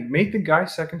almighty, make the guy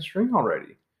second string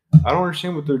already. I don't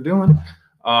understand what they're doing.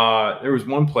 There was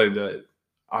one play that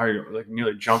I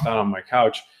nearly jumped out on my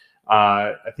couch.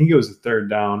 I think it was the 3rd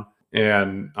down,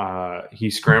 and he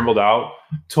scrambled out,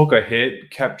 took a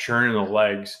hit, kept churning the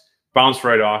legs, bounced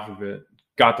right off of it,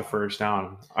 got the first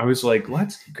down. I was like,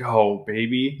 let's go,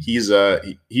 baby. He's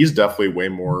definitely way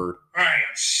more. I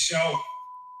am so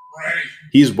ready.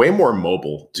 He's way more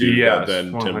mobile too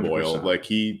than 100%. Tim Boyle.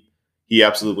 He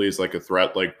absolutely is a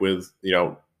threat. With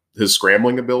his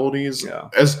scrambling abilities. Yeah.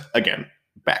 As again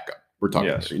backup, we're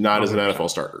talking not 100%. As an NFL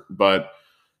starter, but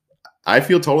I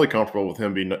feel totally comfortable with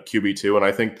him being QB2, and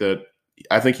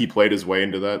I think he played his way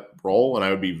into that role, and I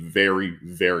would be very,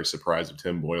 very surprised if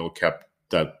Tim Boyle kept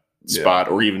that spot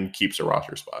or even keeps a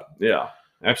roster spot. Yeah,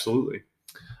 absolutely.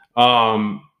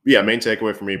 Main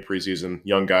takeaway for me preseason,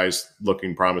 young guys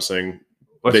looking promising.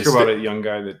 Let's talk about a young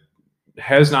guy that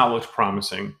has not looked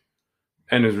promising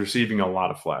and is receiving a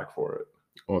lot of flack for it.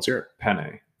 Well, let's hear it.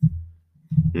 Penei.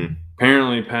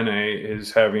 Apparently, Penei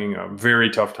is having a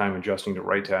very tough time adjusting to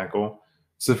right tackle.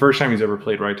 It's the first time he's ever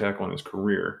played right tackle in his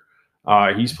career.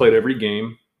 He's played every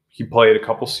game. He played a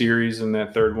couple series in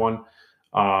that 3rd one.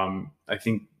 I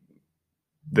think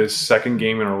this 2nd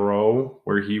game in a row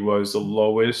where he was the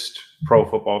lowest Pro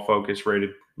Football Focus rated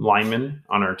lineman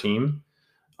on our team.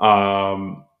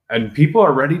 And people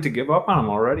are ready to give up on him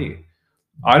already.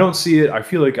 I don't see it. I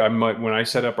feel like when I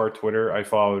set up our Twitter, I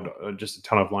followed just a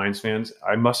ton of Lions fans.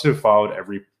 I must have followed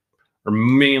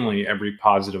mainly every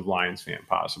positive Lions fan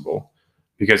possible,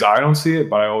 because I don't see it,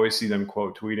 but I always see them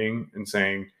quote tweeting and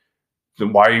saying,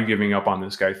 Then why are you giving up on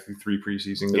this guy through 3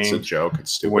 preseason It's games a joke.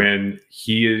 It's stupid. when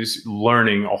he is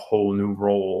learning a whole new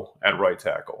role at right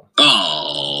tackle?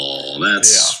 Oh,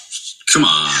 that's come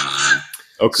on.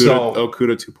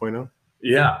 Okuda 2.0.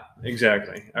 Yeah,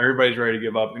 exactly. Everybody's ready to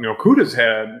give up. Kuda's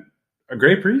had a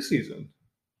great preseason.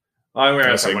 I I'd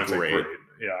wouldn't say say great. great.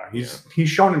 Yeah, he's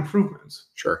shown improvements.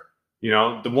 Sure.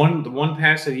 The one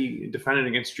pass that he defended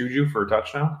against Juju for a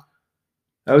touchdown,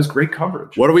 that was great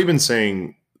coverage. What have we been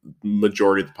saying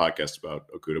majority of the podcast about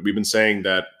Okuda? We've been saying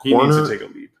that He needs corner to take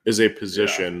a leap. is a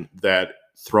position that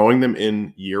throwing them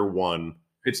in year one,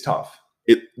 It's tough.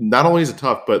 it not only is it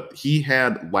tough, but he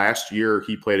had last year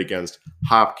he played against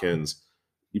Hopkins,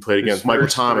 he played His against Michael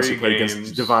first Thomas, he 3 played games.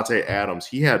 against Devontae Adams.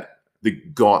 He had the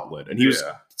gauntlet, and he was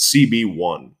Yeah.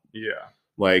 CB1. Yeah.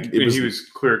 Like He was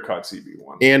clear-cut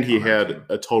CB1. and he on that had team.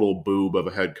 a total boob of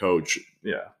a head coach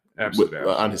Yeah, absolutely.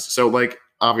 on his. So like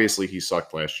obviously he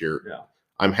sucked last year. Yeah.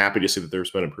 I'm happy to see that there's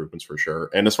been improvements for sure.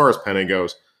 And as far as Penny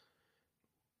goes,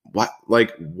 why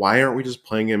aren't we just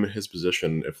playing him in his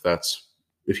position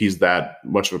if he's that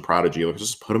much of a prodigy? Let's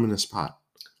just put him in his spot.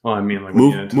 Well, I mean, like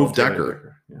Move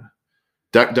Decker.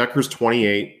 Yeah. Decker's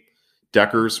 28.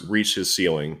 Decker's reached his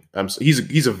ceiling.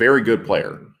 He's a very good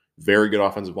player, very good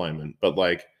offensive lineman. But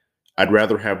like, I'd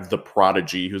rather have the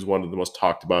prodigy, who's one of the most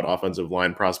talked about offensive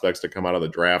line prospects to come out of the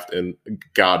draft in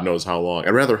God knows how long.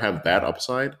 I'd rather have that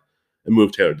upside and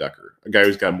move Taylor Decker, a guy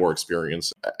who's got more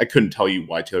experience. I couldn't tell you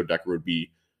why Taylor Decker would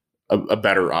be a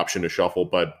better option to shuffle,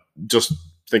 but just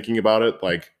thinking about it,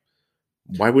 like,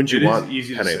 why wouldn't you want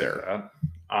easy Penny to say there?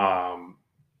 that.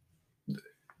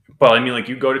 But I mean, like,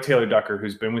 you go to Taylor Decker,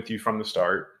 who's been with you from the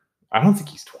start. I don't think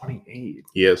he's 28.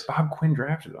 He is. Bob Quinn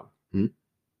drafted him. Hmm.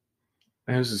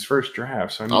 And it was his first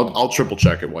draft. So I mean, I'll triple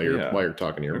check it while you're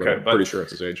talking here, Okay, but I'm but pretty sure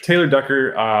it's his age. Taylor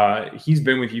Decker, he's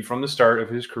been with you from the start of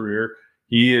his career.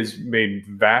 He has made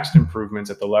vast improvements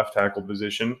at the left tackle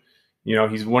position.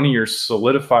 He's one of your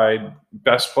solidified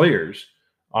best players.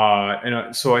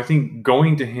 So I think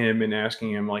going to him and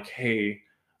asking him, like, hey,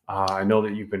 I know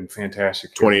that you've been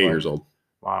fantastic. 28 years old.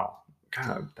 Wow.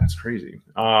 God, that's crazy.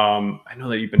 I know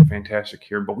that you've been fantastic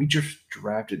here, but we just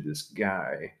drafted this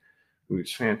guy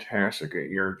who's fantastic at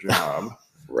your job.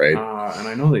 Right. And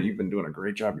I know that you've been doing a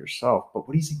great job yourself, but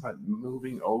what do you think about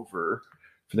moving over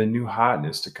for the new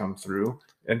hotness to come through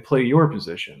and play your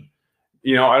position?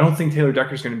 I don't think Taylor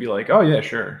Decker's going to be like, oh, yeah,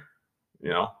 sure.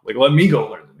 Like, let me go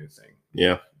learn the new thing.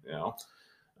 Yeah.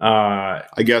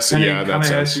 I guess, yeah, that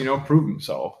sense. has to, prove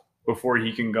himself before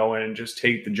he can go in and just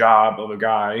take the job of a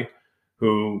guy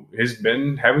who has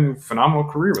been having a phenomenal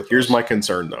career with Here's us. my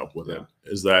concern, though, with it,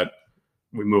 is that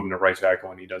we move him to right tackle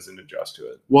and he doesn't adjust to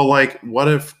it. well, like, what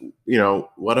if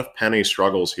Penny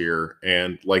struggles here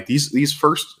and like this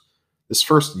first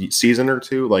season or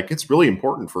two, like, it's really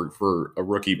important for a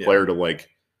rookie player to like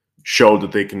show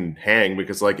that they can hang,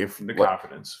 because like if The like,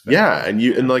 confidence.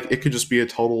 and like it could just be a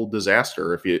total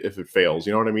disaster if it fails.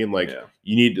 You know what I mean? Like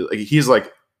you need to,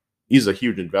 like, he's a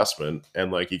huge investment,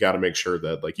 and like you got to make sure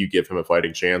that like you give him a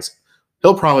fighting chance.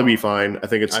 He'll probably be fine. I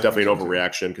think it's definitely an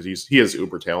overreaction because he is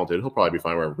uber talented. He'll probably be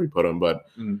fine wherever we put him, but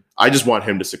I just want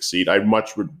him to succeed. I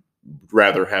much would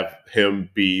rather have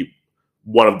him be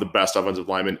one of the best offensive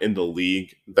linemen in the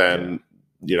league than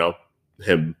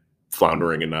him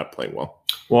floundering and not playing well.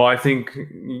 Well, I think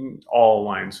all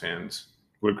Lions fans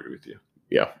would agree with you.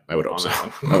 Yeah, I would hope so.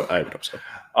 I would hope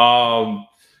so.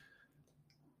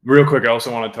 Real quick, I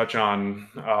also want to touch on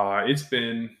it's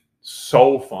been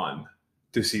so fun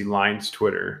to see Lions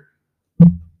Twitter,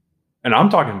 and I'm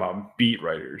talking about beat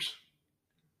writers,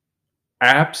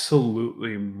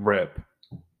 absolutely rip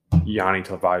Yanni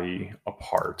Tavai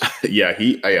apart. Yeah,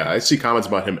 I see comments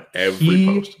about him every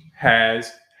post.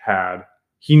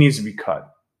 He needs to be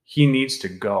cut. He needs to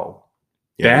go.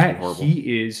 Yeah,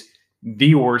 he is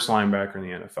the worst linebacker in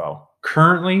the NFL.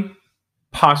 Currently,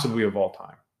 possibly of all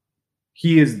time.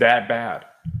 He is that bad.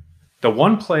 The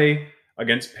one play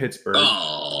against Pittsburgh.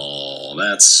 Oh,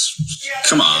 that's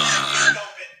come on.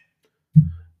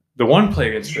 The one play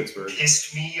against Pittsburgh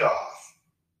Pissed me off.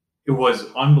 It was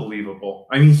unbelievable.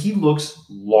 I mean, he looks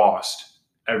lost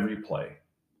every play.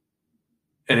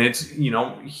 And it's,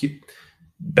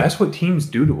 that's what teams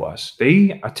do to us.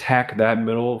 They attack that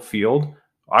middle field.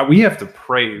 We have to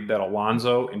pray that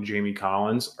Alonzo and Jamie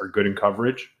Collins are good in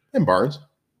coverage. And Barnes.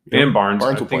 And Barnes.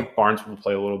 I think play. Barnes will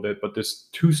play a little bit, but this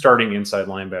 2 starting inside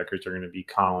linebackers are going to be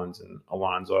Collins and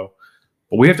Alonzo.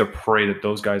 But we have to pray that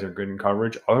those guys are good in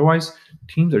coverage. Otherwise,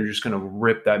 teams are just going to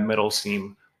rip that middle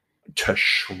seam to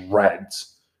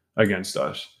shreds against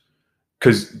us.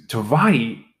 Because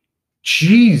Tavai,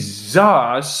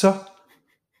 Jesus,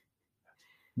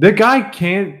 the guy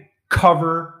can't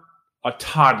cover a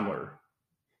toddler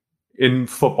in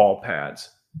football pads.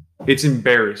 It's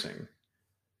embarrassing.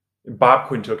 Bob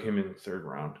Quinn took him in the 3rd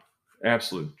round.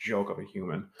 Absolute joke of a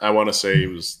human. I want to say it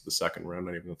was the 2nd round,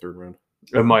 not even the 3rd round.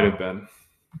 It might have been.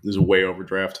 This is a way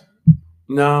overdraft.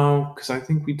 No, because I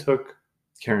think we took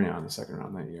Carrion in the 2nd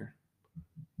round that year.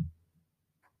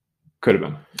 Could have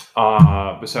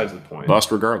been. Besides the point.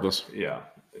 Bust regardless. Yeah,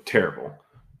 terrible.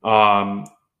 Why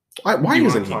You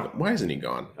isn't he? wanna talk- Why isn't he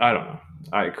gone? I don't know.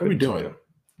 I What are we couldn't tell doing? you.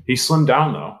 He slimmed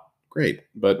down though. Great,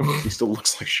 but he still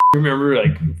looks like shit. Remember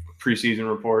like preseason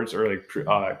reports or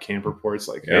like camp reports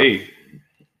like, Yeah. hey,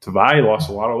 Tavai lost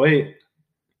a lot of weight.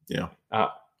 Yeah.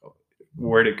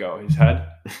 Where'd it go? His head?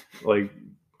 Like,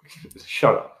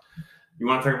 shut up. You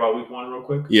want to talk about week 1 real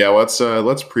quick? Yeah, let's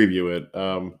preview it.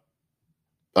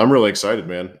 I'm really excited,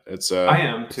 man. It's I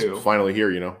am too. it's finally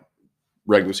here,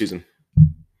 regular season.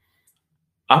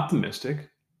 Optimistic.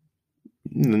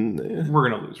 No, We're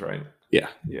gonna lose, right? Yeah.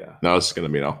 Yeah. this is gonna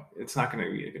be It's not gonna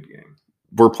be a good game.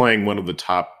 We're playing one of the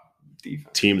top Defense.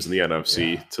 teams in the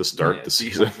NFC Yeah. to start Yeah, the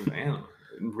season. defensive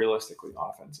and realistically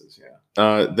offenses,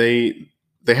 yeah.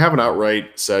 They haven't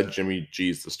outright said Jimmy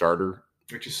G's the starter,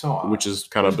 Which is so odd. which is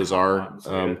kind of Just bizarre come on,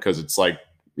 say it. because it's like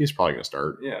he's probably gonna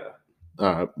start.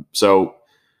 Yeah. So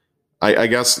I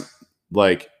guess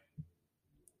like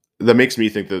that makes me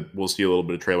think that we'll see a little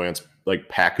bit of Trey Lance like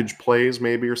package plays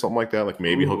maybe or something like that. Like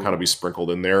maybe he'll Ooh. kind of be sprinkled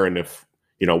in there. And if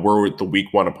we're the week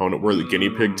 1 opponent, we're the guinea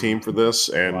pig team for this,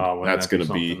 and Wow, wouldn't that's that going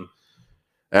to be something?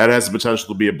 that has the potential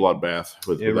to be a bloodbath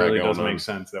with It that really going doesn't on. make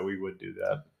sense that we would do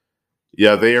that.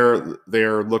 Yeah, they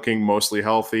are looking mostly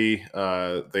healthy.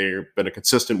 They've been a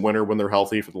consistent winner when they're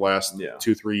healthy for the last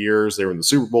 2-3 years. They were in the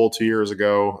Super Bowl 2 years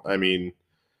ago. I mean,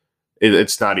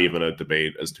 it's not even a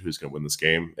debate as to who's going to win this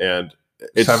game. And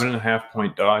it's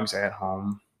 7.5-point dogs at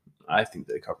home. I think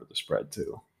they cover the spread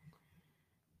too.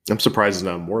 I'm surprised it's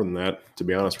not more than that, to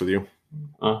be honest with you.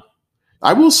 Uh.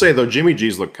 I will say though, Jimmy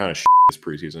G's looked kind of this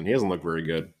preseason. He hasn't looked very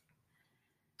good.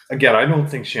 Again, I don't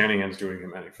think Shanahan's doing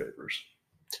him any favors.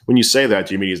 When you say that,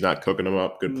 Jimmy G's not cooking him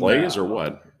up good plays No. or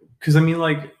what? Because I mean,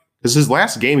 like, Because his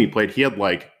last game he played, he had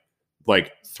like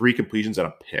 3 completions and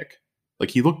a pick. Like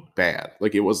he looked bad.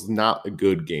 Like it was not a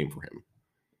good game for him.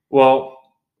 well,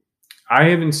 I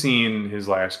haven't seen his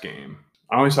last game.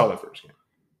 I only saw the first game.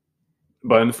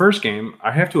 But in the first game,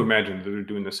 I have to imagine that they're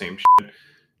doing the same shit.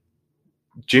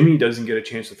 Jimmy doesn't get a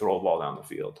chance to throw a ball down the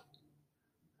field.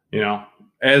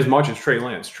 As much as Trey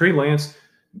Lance. Trey Lance,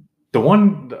 the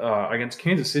one against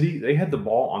Kansas City, they had the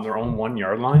ball on their own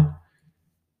 1-yard line.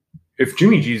 If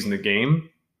Jimmy G's in the game,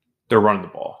 they're running the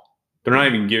ball. They're not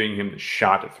even giving him the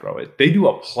shot to throw it. They do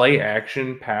a play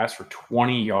action pass for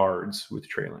 20 yards with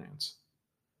Trey Lance.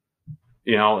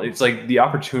 It's like the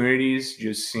opportunities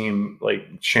just seem like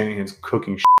Shanahan's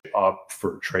cooking shit up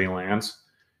for Trey Lance.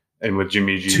 And with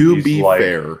Jimmy G, To he's be like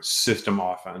fair. system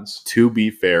offense. To be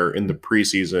fair, in the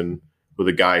preseason with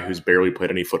a guy who's barely played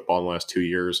any football in the last 2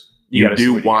 years, you gotta see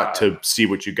do what you want got. to see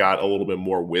what you got a little bit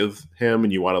more with him,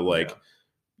 and you want to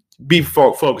be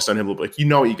focused on him a little bit. Like,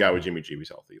 what you got with Jimmy G was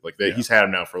healthy. Like he's had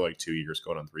him now for like 2 years,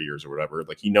 going on 3 years or whatever.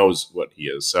 Like he knows what he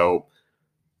is. So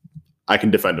I can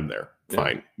defend him there.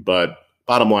 Fine. But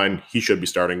bottom line, he should be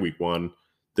starting week 1.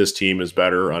 This team is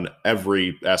better on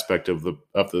every aspect of the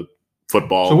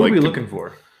football. So what are we looking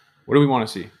for? What do we want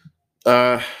to see?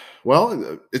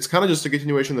 Well, it's kind of just a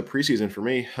continuation of the preseason for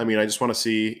me. I mean, I just want to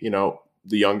see,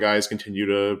 the young guys continue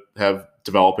to have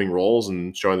developing roles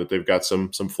and showing that they've got some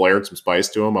flair and some spice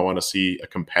to them. I want to see a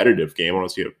competitive game. I want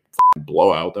to see a f***ing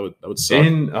blowout. That would suck.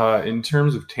 In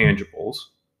terms of tangibles,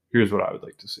 here's what I would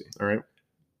like to see. All right.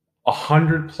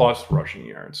 100+ rushing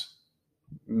yards.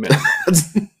 Minimum.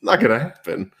 That's not going to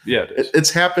happen. Yeah, it is.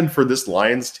 It's happened for this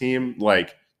Lions team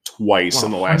like twice in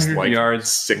the last 100 yards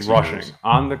 6 rushing years.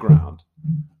 on the ground.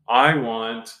 I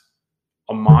want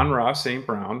Amon-Ra St.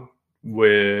 Brown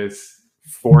with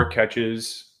 4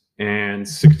 catches and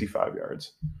 65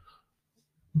 yards.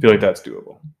 I feel like that's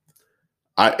doable.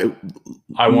 I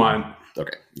want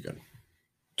Okay, you got it.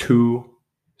 2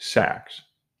 sacks.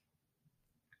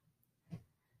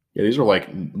 Yeah, these are like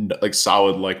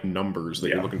solid numbers that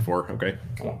you're looking for. Okay.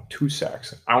 I want 2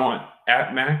 sacks. I want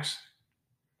at max.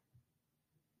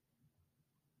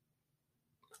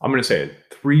 I'm going to say it,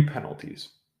 3 penalties.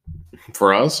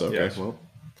 For us? Okay. Yes. Well.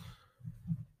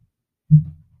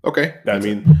 Okay. That's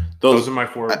those are my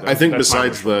 4. I think that's my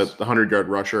besides the wish list. 100-yard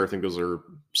rusher, I think those are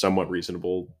somewhat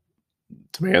reasonable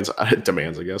demands.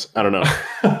 Demands, I guess. I don't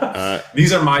know.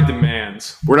 These are my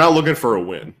demands. We're not looking for a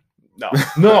win. No.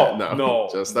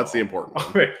 That's the important one.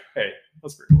 Okay. Hey,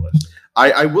 let's be realistic.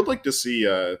 I would like to see.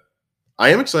 I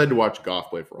am excited to watch Goff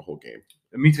play for a whole game.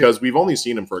 Me too. Because we've only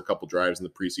seen him for a couple drives in the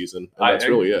preseason, and that's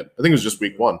really it. I think it was just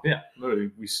week 1. Yeah, literally,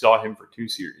 we saw him for 2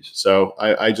 series. So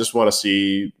I just want to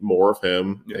see more of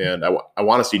him, and I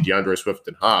want to see DeAndre Swift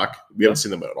and Hawk. We haven't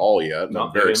seen them at all yet, and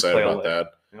I'm very excited about that.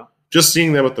 Yeah. Just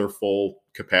seeing them at their full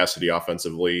capacity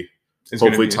offensively.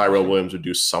 Hopefully Tyrell Williams would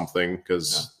do something,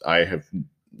 because I have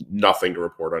nothing to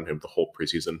report on him the whole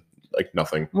preseason. Like,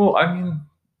 nothing. Well, I mean,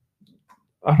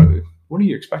 what are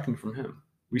you expecting from him?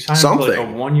 We signed him to like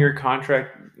a 1-year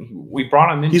contract. We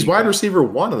brought him in. He's wide receiver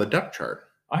 1 on the depth chart.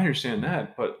 I understand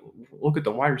that, but look at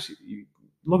the wide receiver.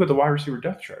 Look at the wide receiver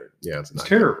depth chart. Yeah, it's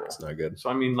terrible. Good. It's not good. So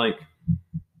I mean, like,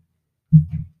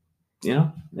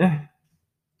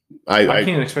 I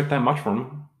can't expect that much from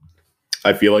him.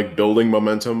 I feel like building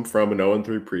momentum from an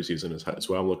 0-3 preseason is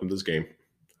why I'm looking at this game.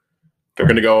 They're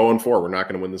going to go 0-4. We're not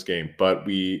going to win this game, but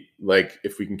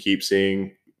if we can keep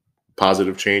seeing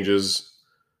positive changes.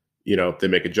 They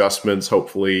make adjustments.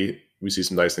 Hopefully, we see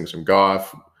some nice things from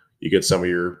Goff. You get some of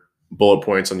your bullet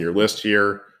points on your list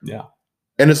here. Yeah.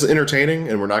 And it's entertaining,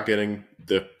 and we're not getting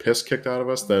the piss kicked out of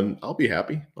us, then I'll be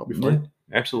happy. I'll be fine.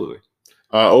 Yeah, absolutely.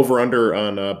 Over-under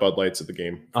on Bud Lights at the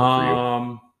game for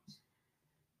you.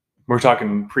 We're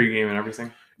talking pregame and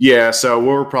everything? Yeah, so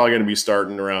we're probably going to be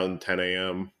starting around 10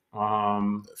 a.m.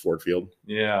 At Ford Field.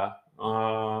 Yeah.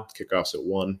 Kickoff's at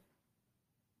 1.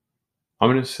 I'm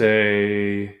going to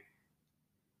say...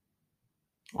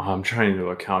 I'm trying to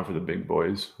account for the big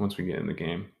boys once we get in the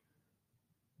game.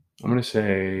 I'm going to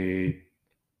say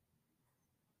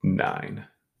 9.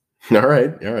 All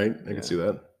right. I can see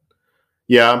that.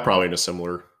 Yeah, I'm probably in a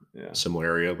similar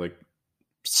area, like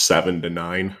 7 to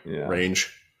 9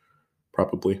 range,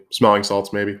 probably. Smelling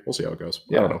salts, maybe. We'll see how it goes.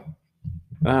 I don't know.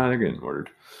 They're getting ordered.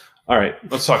 All right,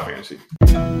 let's talk fantasy.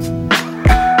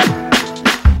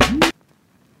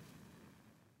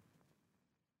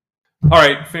 All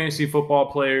right, fantasy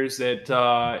football players that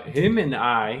Al and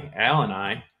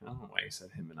I don't know why he said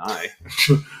him and I.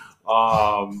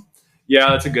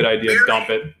 That's a good idea. Dump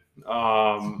it. That's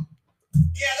a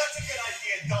good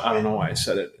idea. I don't know why I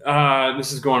said it.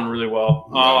 This is going really well.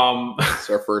 It's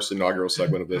our first inaugural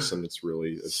segment of this, and it's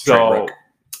so.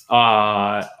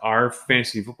 Our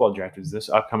fantasy football draft is this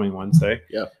upcoming Wednesday.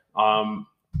 Yeah.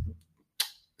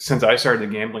 Since I started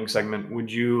the gambling segment,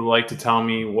 would you like to tell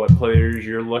me what players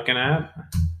you're looking at?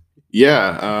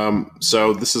 Yeah.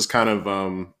 So this is kind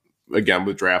of, again,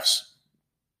 with drafts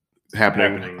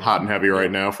happening hot and heavy right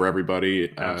now for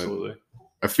everybody. Absolutely.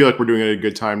 I feel like we're doing it at a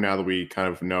good time now that we kind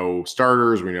of know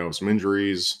starters. We know some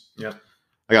injuries. Yep.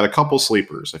 I got a couple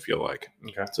sleepers, I feel like.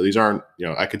 Okay. So these aren't,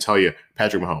 I could tell you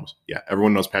Patrick Mahomes. Yeah,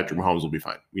 everyone knows Patrick Mahomes will be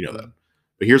fine. We know that.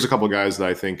 But here's a couple of guys that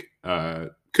I think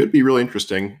could be really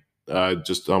interesting.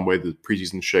 Just on the way the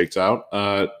preseason shakes out.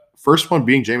 First one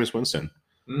being Jameis Winston.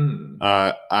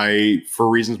 For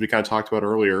reasons we kind of talked about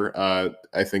earlier,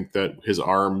 I think that his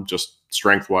arm, just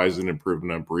strength-wise, is an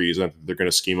improvement on Breeze. I think they're going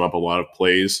to scheme up a lot of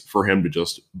plays for him to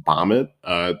just bomb it.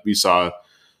 We saw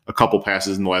a couple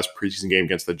passes in the last preseason game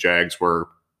against the Jags where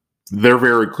they're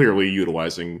very clearly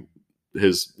utilizing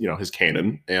his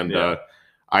cannon. And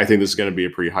I think this is going to be a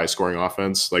pretty high-scoring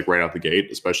offense, like right out the gate,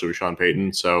 especially with Sean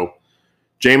Payton. So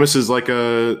Jameis is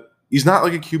he's not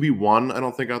like a QB1, I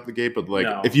don't think, out the gate, but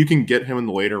if you can get him in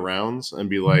the later rounds and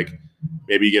be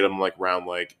maybe get him round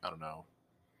I don't know,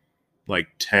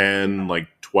 10,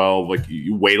 12,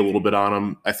 you wait a little bit on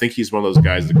him. I think he's one of those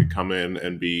guys that could come in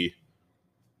and be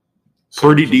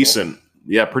pretty decent.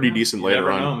 Yeah, pretty decent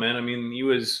later on. No, man. I mean, he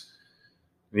was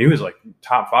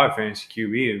top 5 fantasy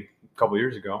QB a couple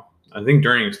years ago. I think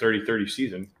during his 30-30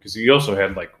 season, because he also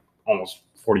had almost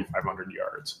 4,500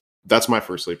 yards. That's my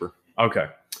first sleeper. Okay.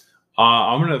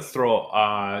 I'm going to throw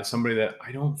somebody that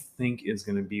I don't think is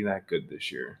going to be that good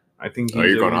this year. I think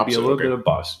he's going to be a little bit of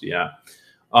bust. Yeah.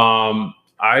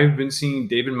 I've been seeing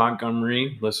David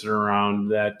Montgomery listed around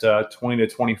that 20 to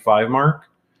 25 mark.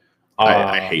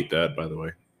 I hate that, by the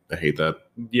way. I hate that.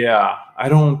 Yeah. I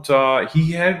don't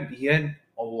he had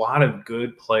a lot of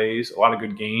good plays, a lot of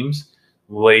good games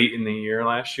late in the year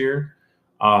last year.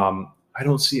 I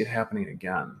don't see it happening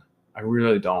again. I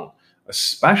really don't,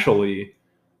 especially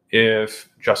if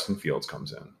Justin Fields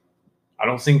comes in. I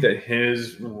don't think that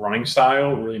his running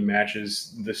style really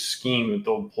matches the scheme that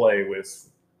they'll play with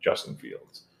Justin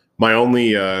Fields. My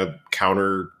only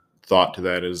counter thought to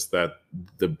that is that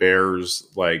the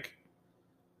Bears,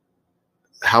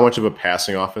 how much of a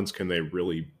passing offense can they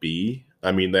really be?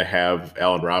 I mean, they have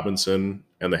Allen Robinson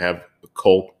and they have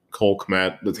Cole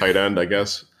Kmet, the tight end, I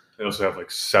guess. They also have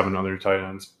 7 other tight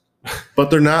ends. But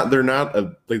they're not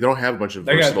they don't have a bunch of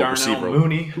versatile Darnell receiver.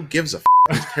 Mooney. Who gives a f***?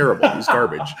 He's terrible. He's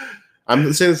garbage.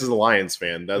 I'm saying this as a Lions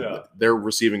fan. That Yeah. their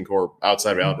receiving corps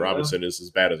outside of Allen Robinson is as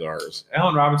bad as ours.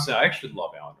 Allen Robinson, I actually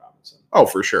love Allen Robinson. Oh,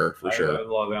 for sure. I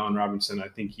love Allen Robinson. I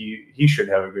think he should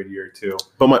have a good year too.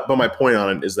 But my point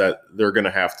on it is that they're going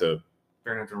to have to.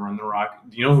 They're going to have to run the rock.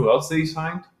 Do you know who else they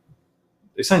signed?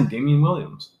 They signed Damian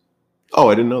Williams. Oh,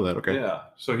 I didn't know that. Okay. Yeah,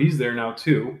 so he's there now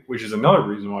too, which is another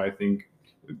reason why I think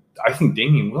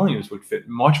Damian Williams would fit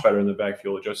much better in the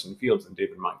backfield of Justin Fields than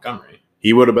David Montgomery.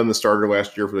 He would have been the starter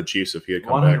last year for the Chiefs if he had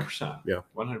come 100%. back. Yeah,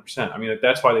 100%. I mean,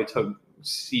 that's why they took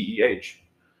CEH.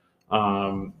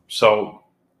 So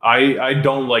I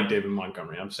don't like David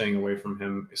Montgomery. I'm staying away from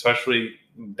him, especially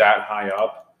that high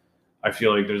up. I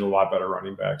feel like there's a lot better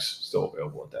running backs still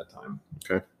available at that time.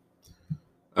 Okay.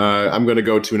 I'm going to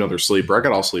go to another sleeper. I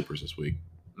got all sleepers this week.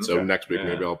 So Okay. next week, Yeah.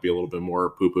 maybe I'll be a little bit more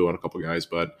poo-poo on a couple guys.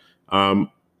 But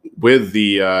with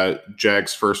the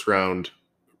Jags first round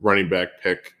running back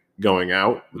pick going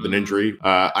out with an injury,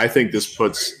 I think this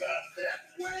puts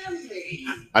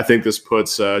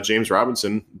James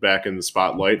Robinson back in the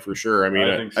spotlight for sure. I mean,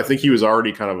 I think so. I think he was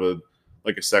already kind of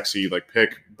a sexy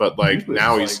pick, but like He was,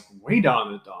 now he's way down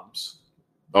in the dumps.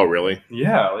 oh really?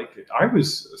 Yeah, like I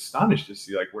was astonished to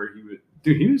see like where he would.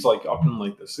 Dude, he was like up in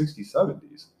like the 60s,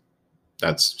 70s.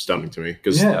 That's stunning to me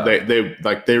because Yeah.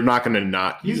 they're not going to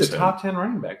not He's use a him. top 10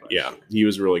 running back. last Yeah, year. he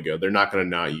was really good. They're not going to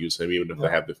not use him, even if they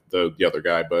Yeah. have the other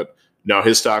guy. But no,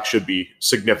 his stock should be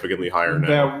significantly higher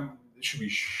now. That should be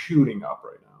shooting up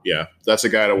right now. Yeah, that's a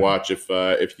guy to watch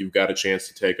if you've got a chance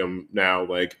to take him now.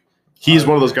 Like he's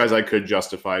one of those guys I could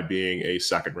justify being a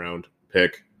second round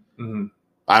pick. Mhm.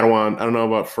 I don't know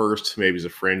about first. Maybe he's a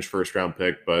fringe first round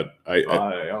pick, but I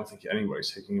I don't think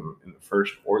anybody's taking him in the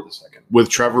first or the second. with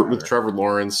Trevor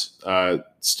Lawrence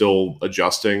still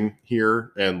adjusting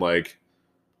here and like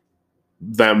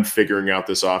them figuring out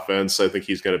this offense, I think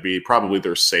he's going to be probably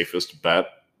their safest bet,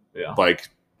 Yeah. like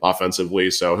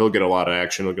offensively. So he'll get a lot of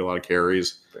action. He'll get a lot of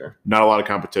carries. Fair. Not a lot of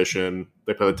competition.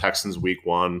 They play the Texans week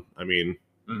 1. I mean,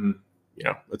 Mhm.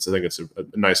 I think it's a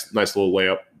nice little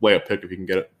layup pick if you can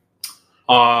get it.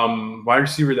 Wide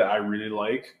receiver that I really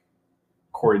like,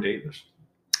 Corey Davis.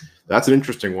 That's an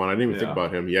interesting one. I didn't even think Yeah.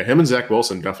 about him. Yeah, him and Zach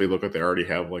Wilson definitely look like they already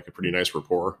have like a pretty nice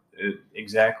rapport.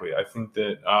 Exactly. I think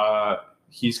that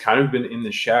he's kind of been in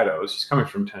the shadows. He's coming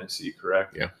from Tennessee,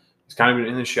 correct? Yeah. He's kind of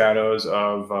been in the shadows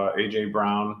of A.J.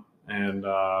 Brown, and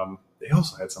they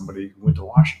also had somebody who went to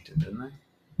Washington, didn't they?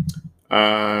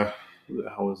 Who the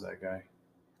hell was that guy?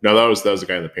 No, that was the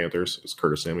guy in the Panthers. It was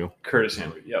Curtis Samuel. Curtis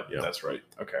Samuel. Yep, Yeah. that's right.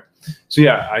 Okay. So,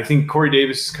 yeah, I think Corey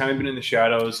Davis has kind of been in the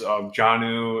shadows of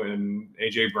Jonnu and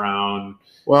A.J. Brown.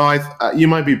 Well, you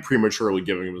might be prematurely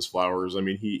giving him his flowers. I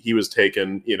mean, he was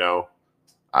taken,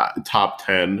 top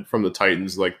 10 from the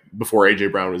Titans, like before A.J.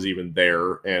 Brown was even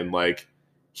there, and like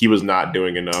he was not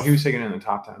doing enough. He was taken in the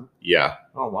top 10. Yeah,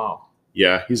 Oh, wow.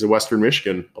 he's a Western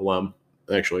Michigan alum,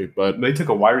 actually, but They took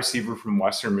a wide receiver from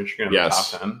Western Michigan in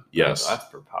Yes. the top 10. Yes. That's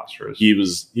preposterous. he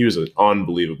was an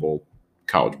unbelievable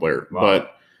college player. Wow.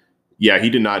 But yeah, he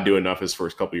did not do enough his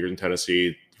first couple years in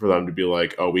Tennessee for them to be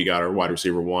like, oh, we got our wide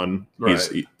receiver 1. Right.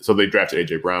 So they drafted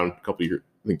A.J. Brown a couple years,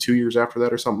 I think 2 years after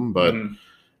that or something. But Mhm.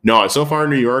 no, so far in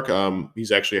New York,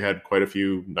 he's actually had quite a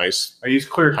few nice. He's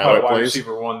clear cut highlight wide plays.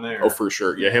 receiver 1 there. Oh, for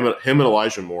sure. Yeah, him and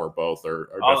Elijah Moore both are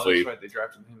Oh, definitely that's right. They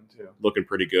drafted him too. looking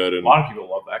pretty good. A And lot of people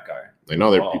love that guy. I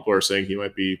know that Wow. people are saying he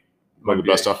might be one of Might the be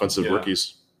best offensive yeah.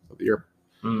 rookies of the year.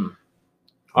 Mm.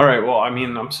 All right. Well, I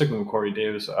mean, I'm sticking with Corey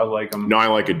Davis. I like him. No, I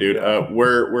like it, dude. Yeah.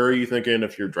 Where are you thinking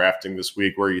if you're drafting this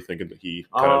week? Where are you thinking that he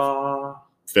kind of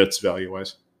fits value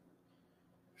wise?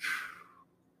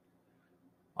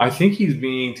 I think he's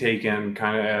being taken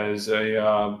kind of as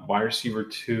a wide receiver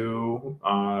 2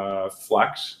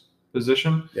 flex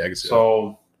position. Yeah, I can see that.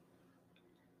 So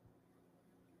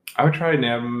I would try to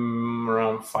nab him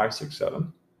around 5, 6,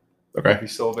 7. Okay. If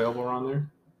he's still available around there.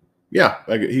 Yeah,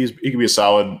 he could be a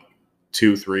solid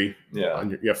 2-3 Yeah.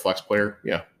 on your flex player.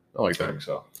 Yeah, I like I that. think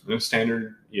so. In a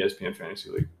standard ESPN fantasy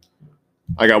league.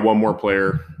 I got one more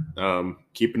player.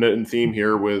 Keeping it in theme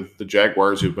here with the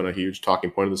Jaguars, who've been a huge talking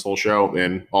point of this whole show,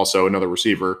 and also another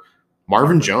receiver,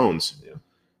 Marvin Jones. Yeah.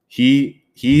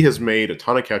 He has made a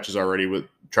ton of catches already with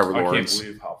Trevor I Lawrence. can't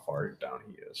believe how far down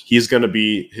he is. He's going to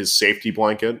be his safety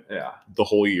blanket Yeah. the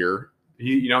whole year.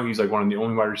 He's like one of the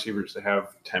only wide receivers to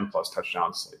have 10 plus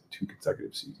touchdowns like 2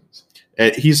 consecutive seasons.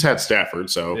 And he's had Stafford,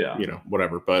 so Yeah.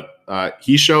 whatever. But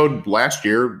he showed last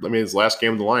year. I mean, his last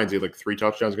game of the Lions, he had like 3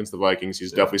 touchdowns against the Vikings.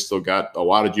 He's definitely still got a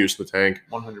lot of juice in the tank.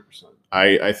 100%.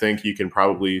 I think you can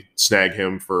probably snag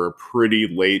him for a pretty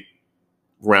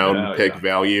round pick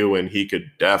value, and he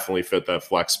could definitely fit that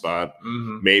flex spot.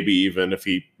 Mm-hmm. Maybe even if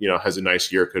he, has a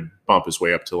nice year, could bump his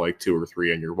way up to like 2 or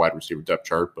 3 in your wide receiver depth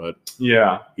chart. But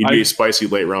he'd be a spicy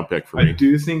late round pick for me. I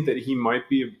do think that he might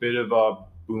be a bit of a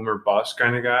boomer bust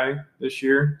kind of guy this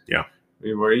year. Yeah.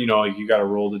 Where, like you got to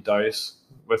roll the dice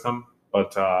with him.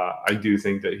 But I do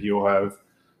think that he'll have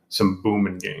some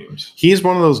booming games. He's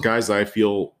one of those guys that I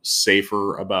feel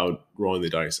safer about rolling the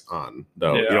dice on,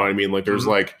 though. Yeah. You know what I mean? Like there's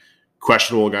like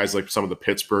questionable guys like some of the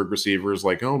Pittsburgh receivers,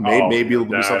 like, maybe it'll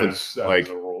be something like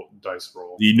a dice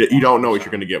roll. You don't know what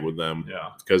you're going to get with them. Yeah.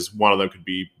 Because one of them could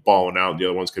be balling out, and the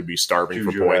other ones could be starving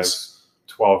Juju for points. Has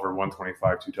 12 or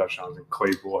 125, 2 touchdowns, and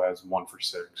Claypool has 1 for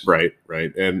 6. Right.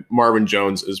 And Marvin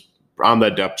Jones is on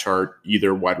that depth chart,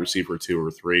 either wide receiver 2 or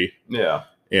 3. Yeah.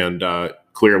 And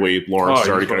clearly Lawrence is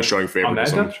already kind of showing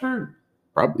favoritism. On that depth chart?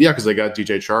 Probably, yeah, because they got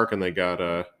DJ Chark and they got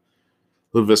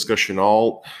Laviska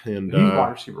Shenault and he's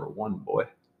wide receiver 1, boy.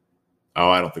 Oh,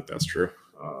 I don't think that's true.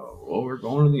 Well, we're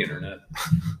going to the internet.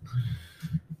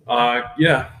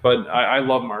 Yeah, but I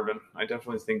love Marvin. I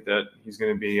definitely think that he's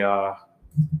going to be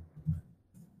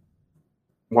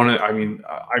one of. I mean,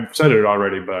 I've said it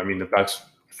already, but I mean the best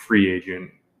free agent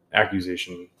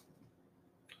acquisition.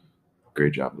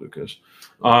 Great job, Lucas.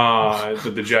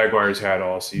 That the Jaguars had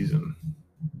all season.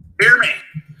 Hear me.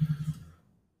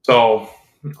 So,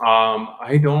 I'm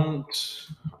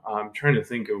trying to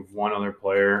think of one other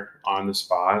player on the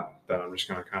spot that I'm just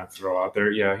going to kind of throw out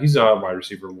there. Yeah, he's a wide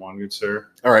receiver 1, good sir.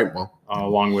 All right, well.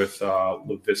 Along with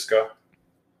Laviska.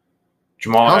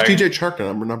 Jamal. How's DJ Chark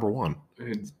number 1?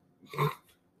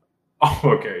 Oh,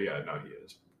 okay. Yeah, no, he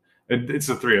is. It's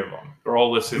the 3 of them. They're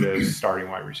all listed as starting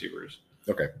wide receivers.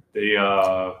 Okay. They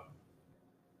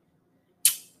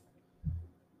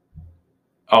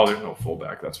there's no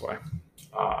fullback. That's why.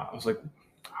 I was like,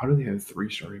 how do they have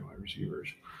 3 starting wide receivers?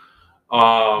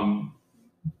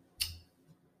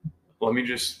 Let me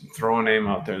just throw a name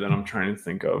out there that I'm trying to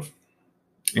think of.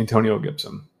 Antonio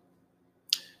Gibson.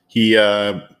 He,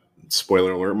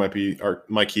 spoiler alert, might be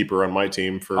my keeper on my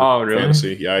team for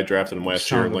fantasy. Yeah, I drafted him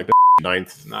last year in like the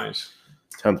 9th, nice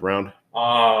 10th round.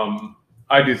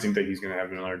 I do think that he's going to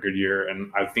have another good year,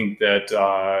 and I think that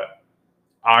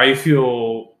I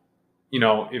feel,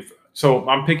 so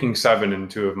I'm picking 7 in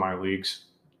 2 of my leagues,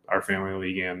 our family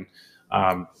league and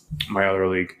my other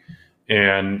league,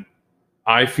 and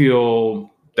I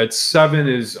feel that 7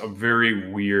 is a very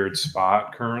weird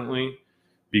spot currently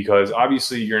because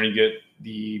obviously you're going to get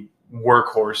the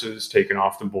workhorses taken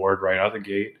off the board right out of the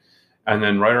gate, and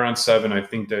then right around 7, I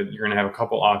think that you're going to have a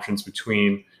couple options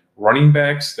between running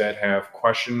backs that have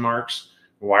question marks,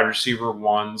 wide receiver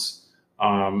 1s,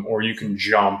 or you can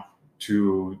jump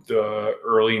to the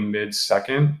early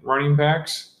mid-second running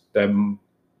backs that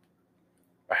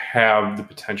have the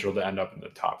potential to end up in the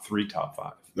top 3, top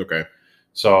 5. Okay.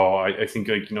 So I think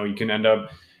you can end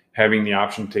up having the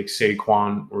option to take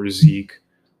Saquon or Zeke,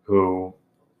 who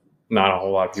not a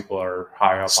whole lot of people are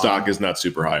high up on. Stock is not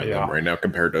super high on them right now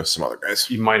compared to some other guys.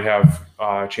 You might have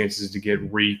chances to get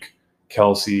Reek,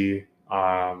 Kelsey,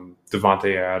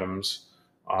 Devontae Adams,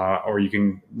 or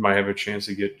might have a chance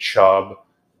to get Chubb,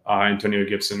 Antonio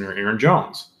Gibson, or Aaron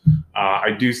Jones.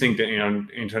 I do think that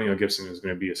Antonio Gibson is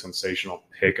going to be a sensational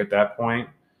pick at that point.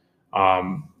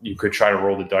 You could try to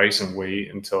roll the dice and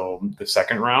wait until the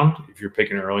 2nd round if you're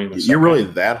picking early in the You're really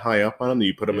that high up on him that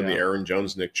you put him in the Aaron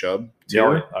Jones, Nick Chubb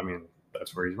tier? Yeah, I mean,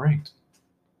 that's where he's ranked.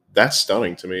 That's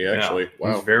stunning to me, actually. Yeah,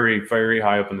 wow. He's very, very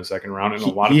high up in the 2nd round, and a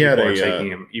lot of people are taking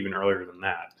him even earlier than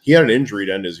that. He had an injury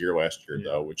to end his year last year,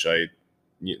 though, which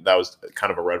that was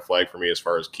kind of a red flag for me as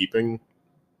far as keeping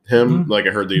him. Like,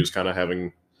 I heard that he was kind of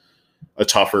having a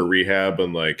tougher rehab,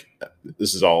 and like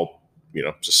this is all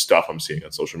just stuff I'm seeing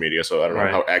on social media, so I don't know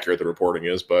how accurate the reporting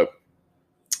is, but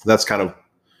that's kind of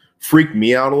freaked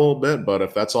me out a little bit. But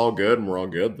if that's all good and we're all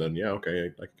good, then yeah,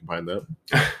 okay, I can combine that.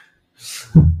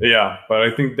 Yeah, but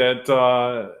I think that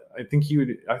I think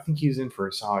he's in for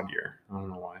a solid year. I don't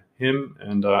know why. Him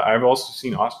and I've also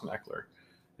seen Austin Eckler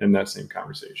in that same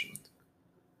conversation.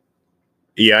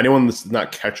 Yeah, anyone that's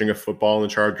not catching a football in the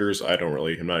Chargers, I'm not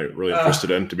really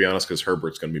interested in, to be honest, because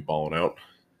Herbert's going to be balling out.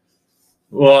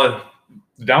 Well,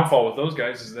 the downfall with those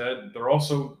guys is that they're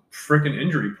also freaking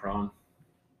injury prone.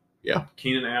 Yeah.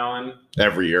 Keenan Allen.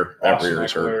 Every year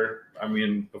he's hurt. I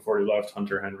mean, before he left,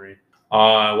 Hunter Henry.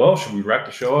 Well, should we wrap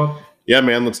the show up? Yeah,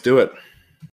 man, let's do it.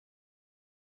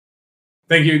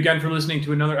 Thank you again for listening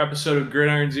to another episode of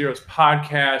Gridiron Zeros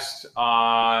podcast.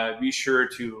 Be sure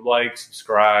to like,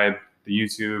 subscribe to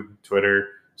YouTube, Twitter,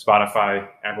 Spotify,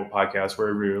 Apple Podcasts,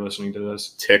 wherever you're listening to this.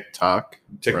 TikTok.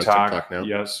 We're on TikTok now.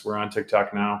 Yes, we're on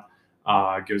TikTok now.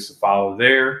 Give us a follow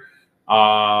there.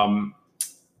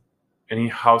 Any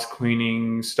house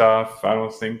cleaning stuff? I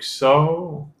don't think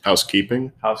so.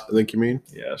 Housekeeping, I think you mean?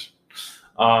 Yes.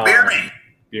 Beer me.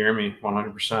 Beer me,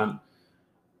 100%.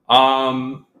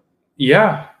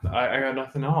 Yeah, I got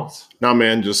nothing else. No,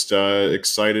 man, just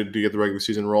excited to get the regular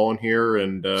season rolling here,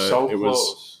 and So it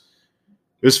close.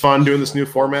 was fun doing this new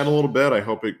format a little bit. I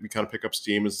hope we kind of pick up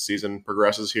steam as the season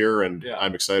progresses here, and Yeah.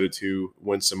 I'm excited to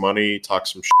win some money, talk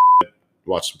some shit,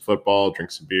 watch some football,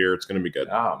 drink some beer. It's going to be good.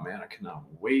 Oh man, I cannot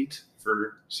wait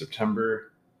for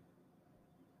September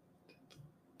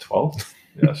 12th.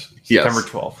 Yes, Yes. September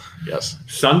 12th. Yes.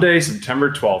 Sunday,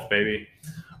 September 12th, baby.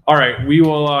 All right, we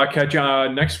will catch you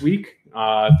next week.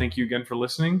 Thank you again for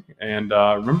listening, and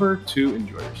remember to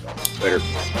enjoy yourself.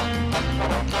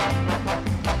 Later.